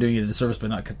short and doing it a disservice by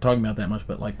not talking about that much,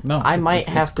 but like, no. I might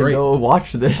have to great. go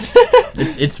watch this.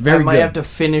 It's very I might good. have to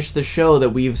finish the show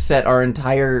that we've set our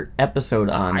entire episode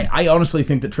on. I honestly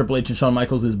think that Triple H and Shawn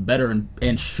Michaels is better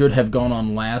and should have gone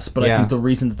on last, but I Yeah. think the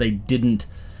reason that they didn't,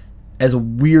 as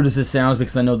weird as this sounds,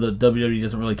 because I know the WWE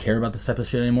doesn't really care about this type of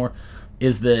shit anymore,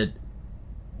 is that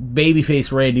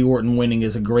babyface Randy Orton winning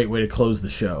is a great way to close the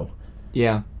show.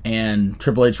 Yeah. And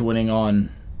Triple H winning on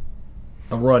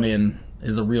a run-in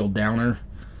is a real downer.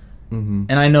 Mm-hmm.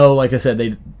 And I know, like I said,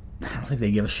 I don't think they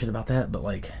give a shit about that, but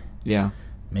like, Yeah.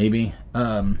 maybe.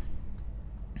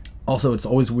 Also, it's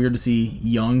always weird to see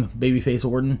young babyface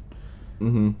Orton.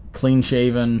 Mm-hmm.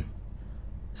 Clean-shaven,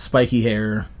 spiky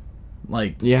hair,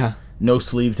 like, Yeah. no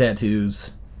sleeve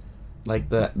tattoos. Like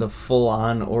the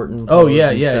full-on Orton. Oh, pose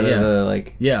yeah, instead yeah. of the,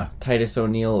 like, Yeah. Titus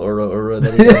O'Neil or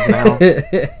that he does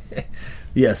now.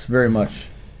 Yes, very much.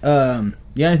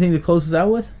 You got anything to close us out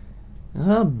with?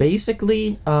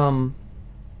 Basically,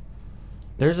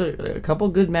 there's a couple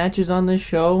good matches on this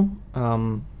show,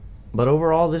 but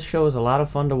overall this show is a lot of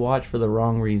fun to watch for the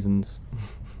wrong reasons.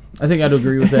 I think I'd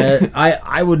agree with that.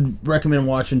 I would recommend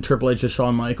watching Triple H with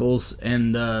Shawn Michaels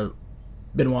and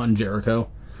Benoit and Jericho.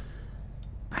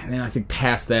 And then I think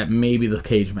past that, maybe the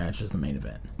cage match is the main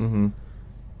event. Mm-hmm.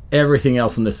 Everything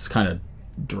else in this is kind of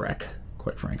dreck,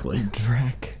 quite frankly.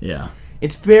 Drac. Yeah.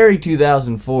 It's very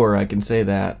 2004, I can say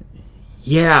that.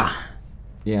 Yeah.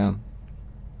 Yeah.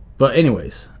 But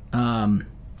anyways, I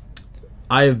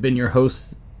have been your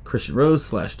host, Christian Rose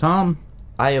 / Tom.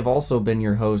 I have also been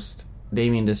your host,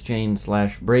 Damien Deschain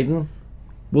 / Braden.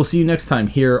 We'll see you next time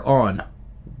here on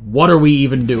What Are We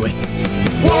Even Doing?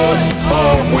 What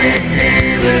are we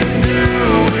even doing?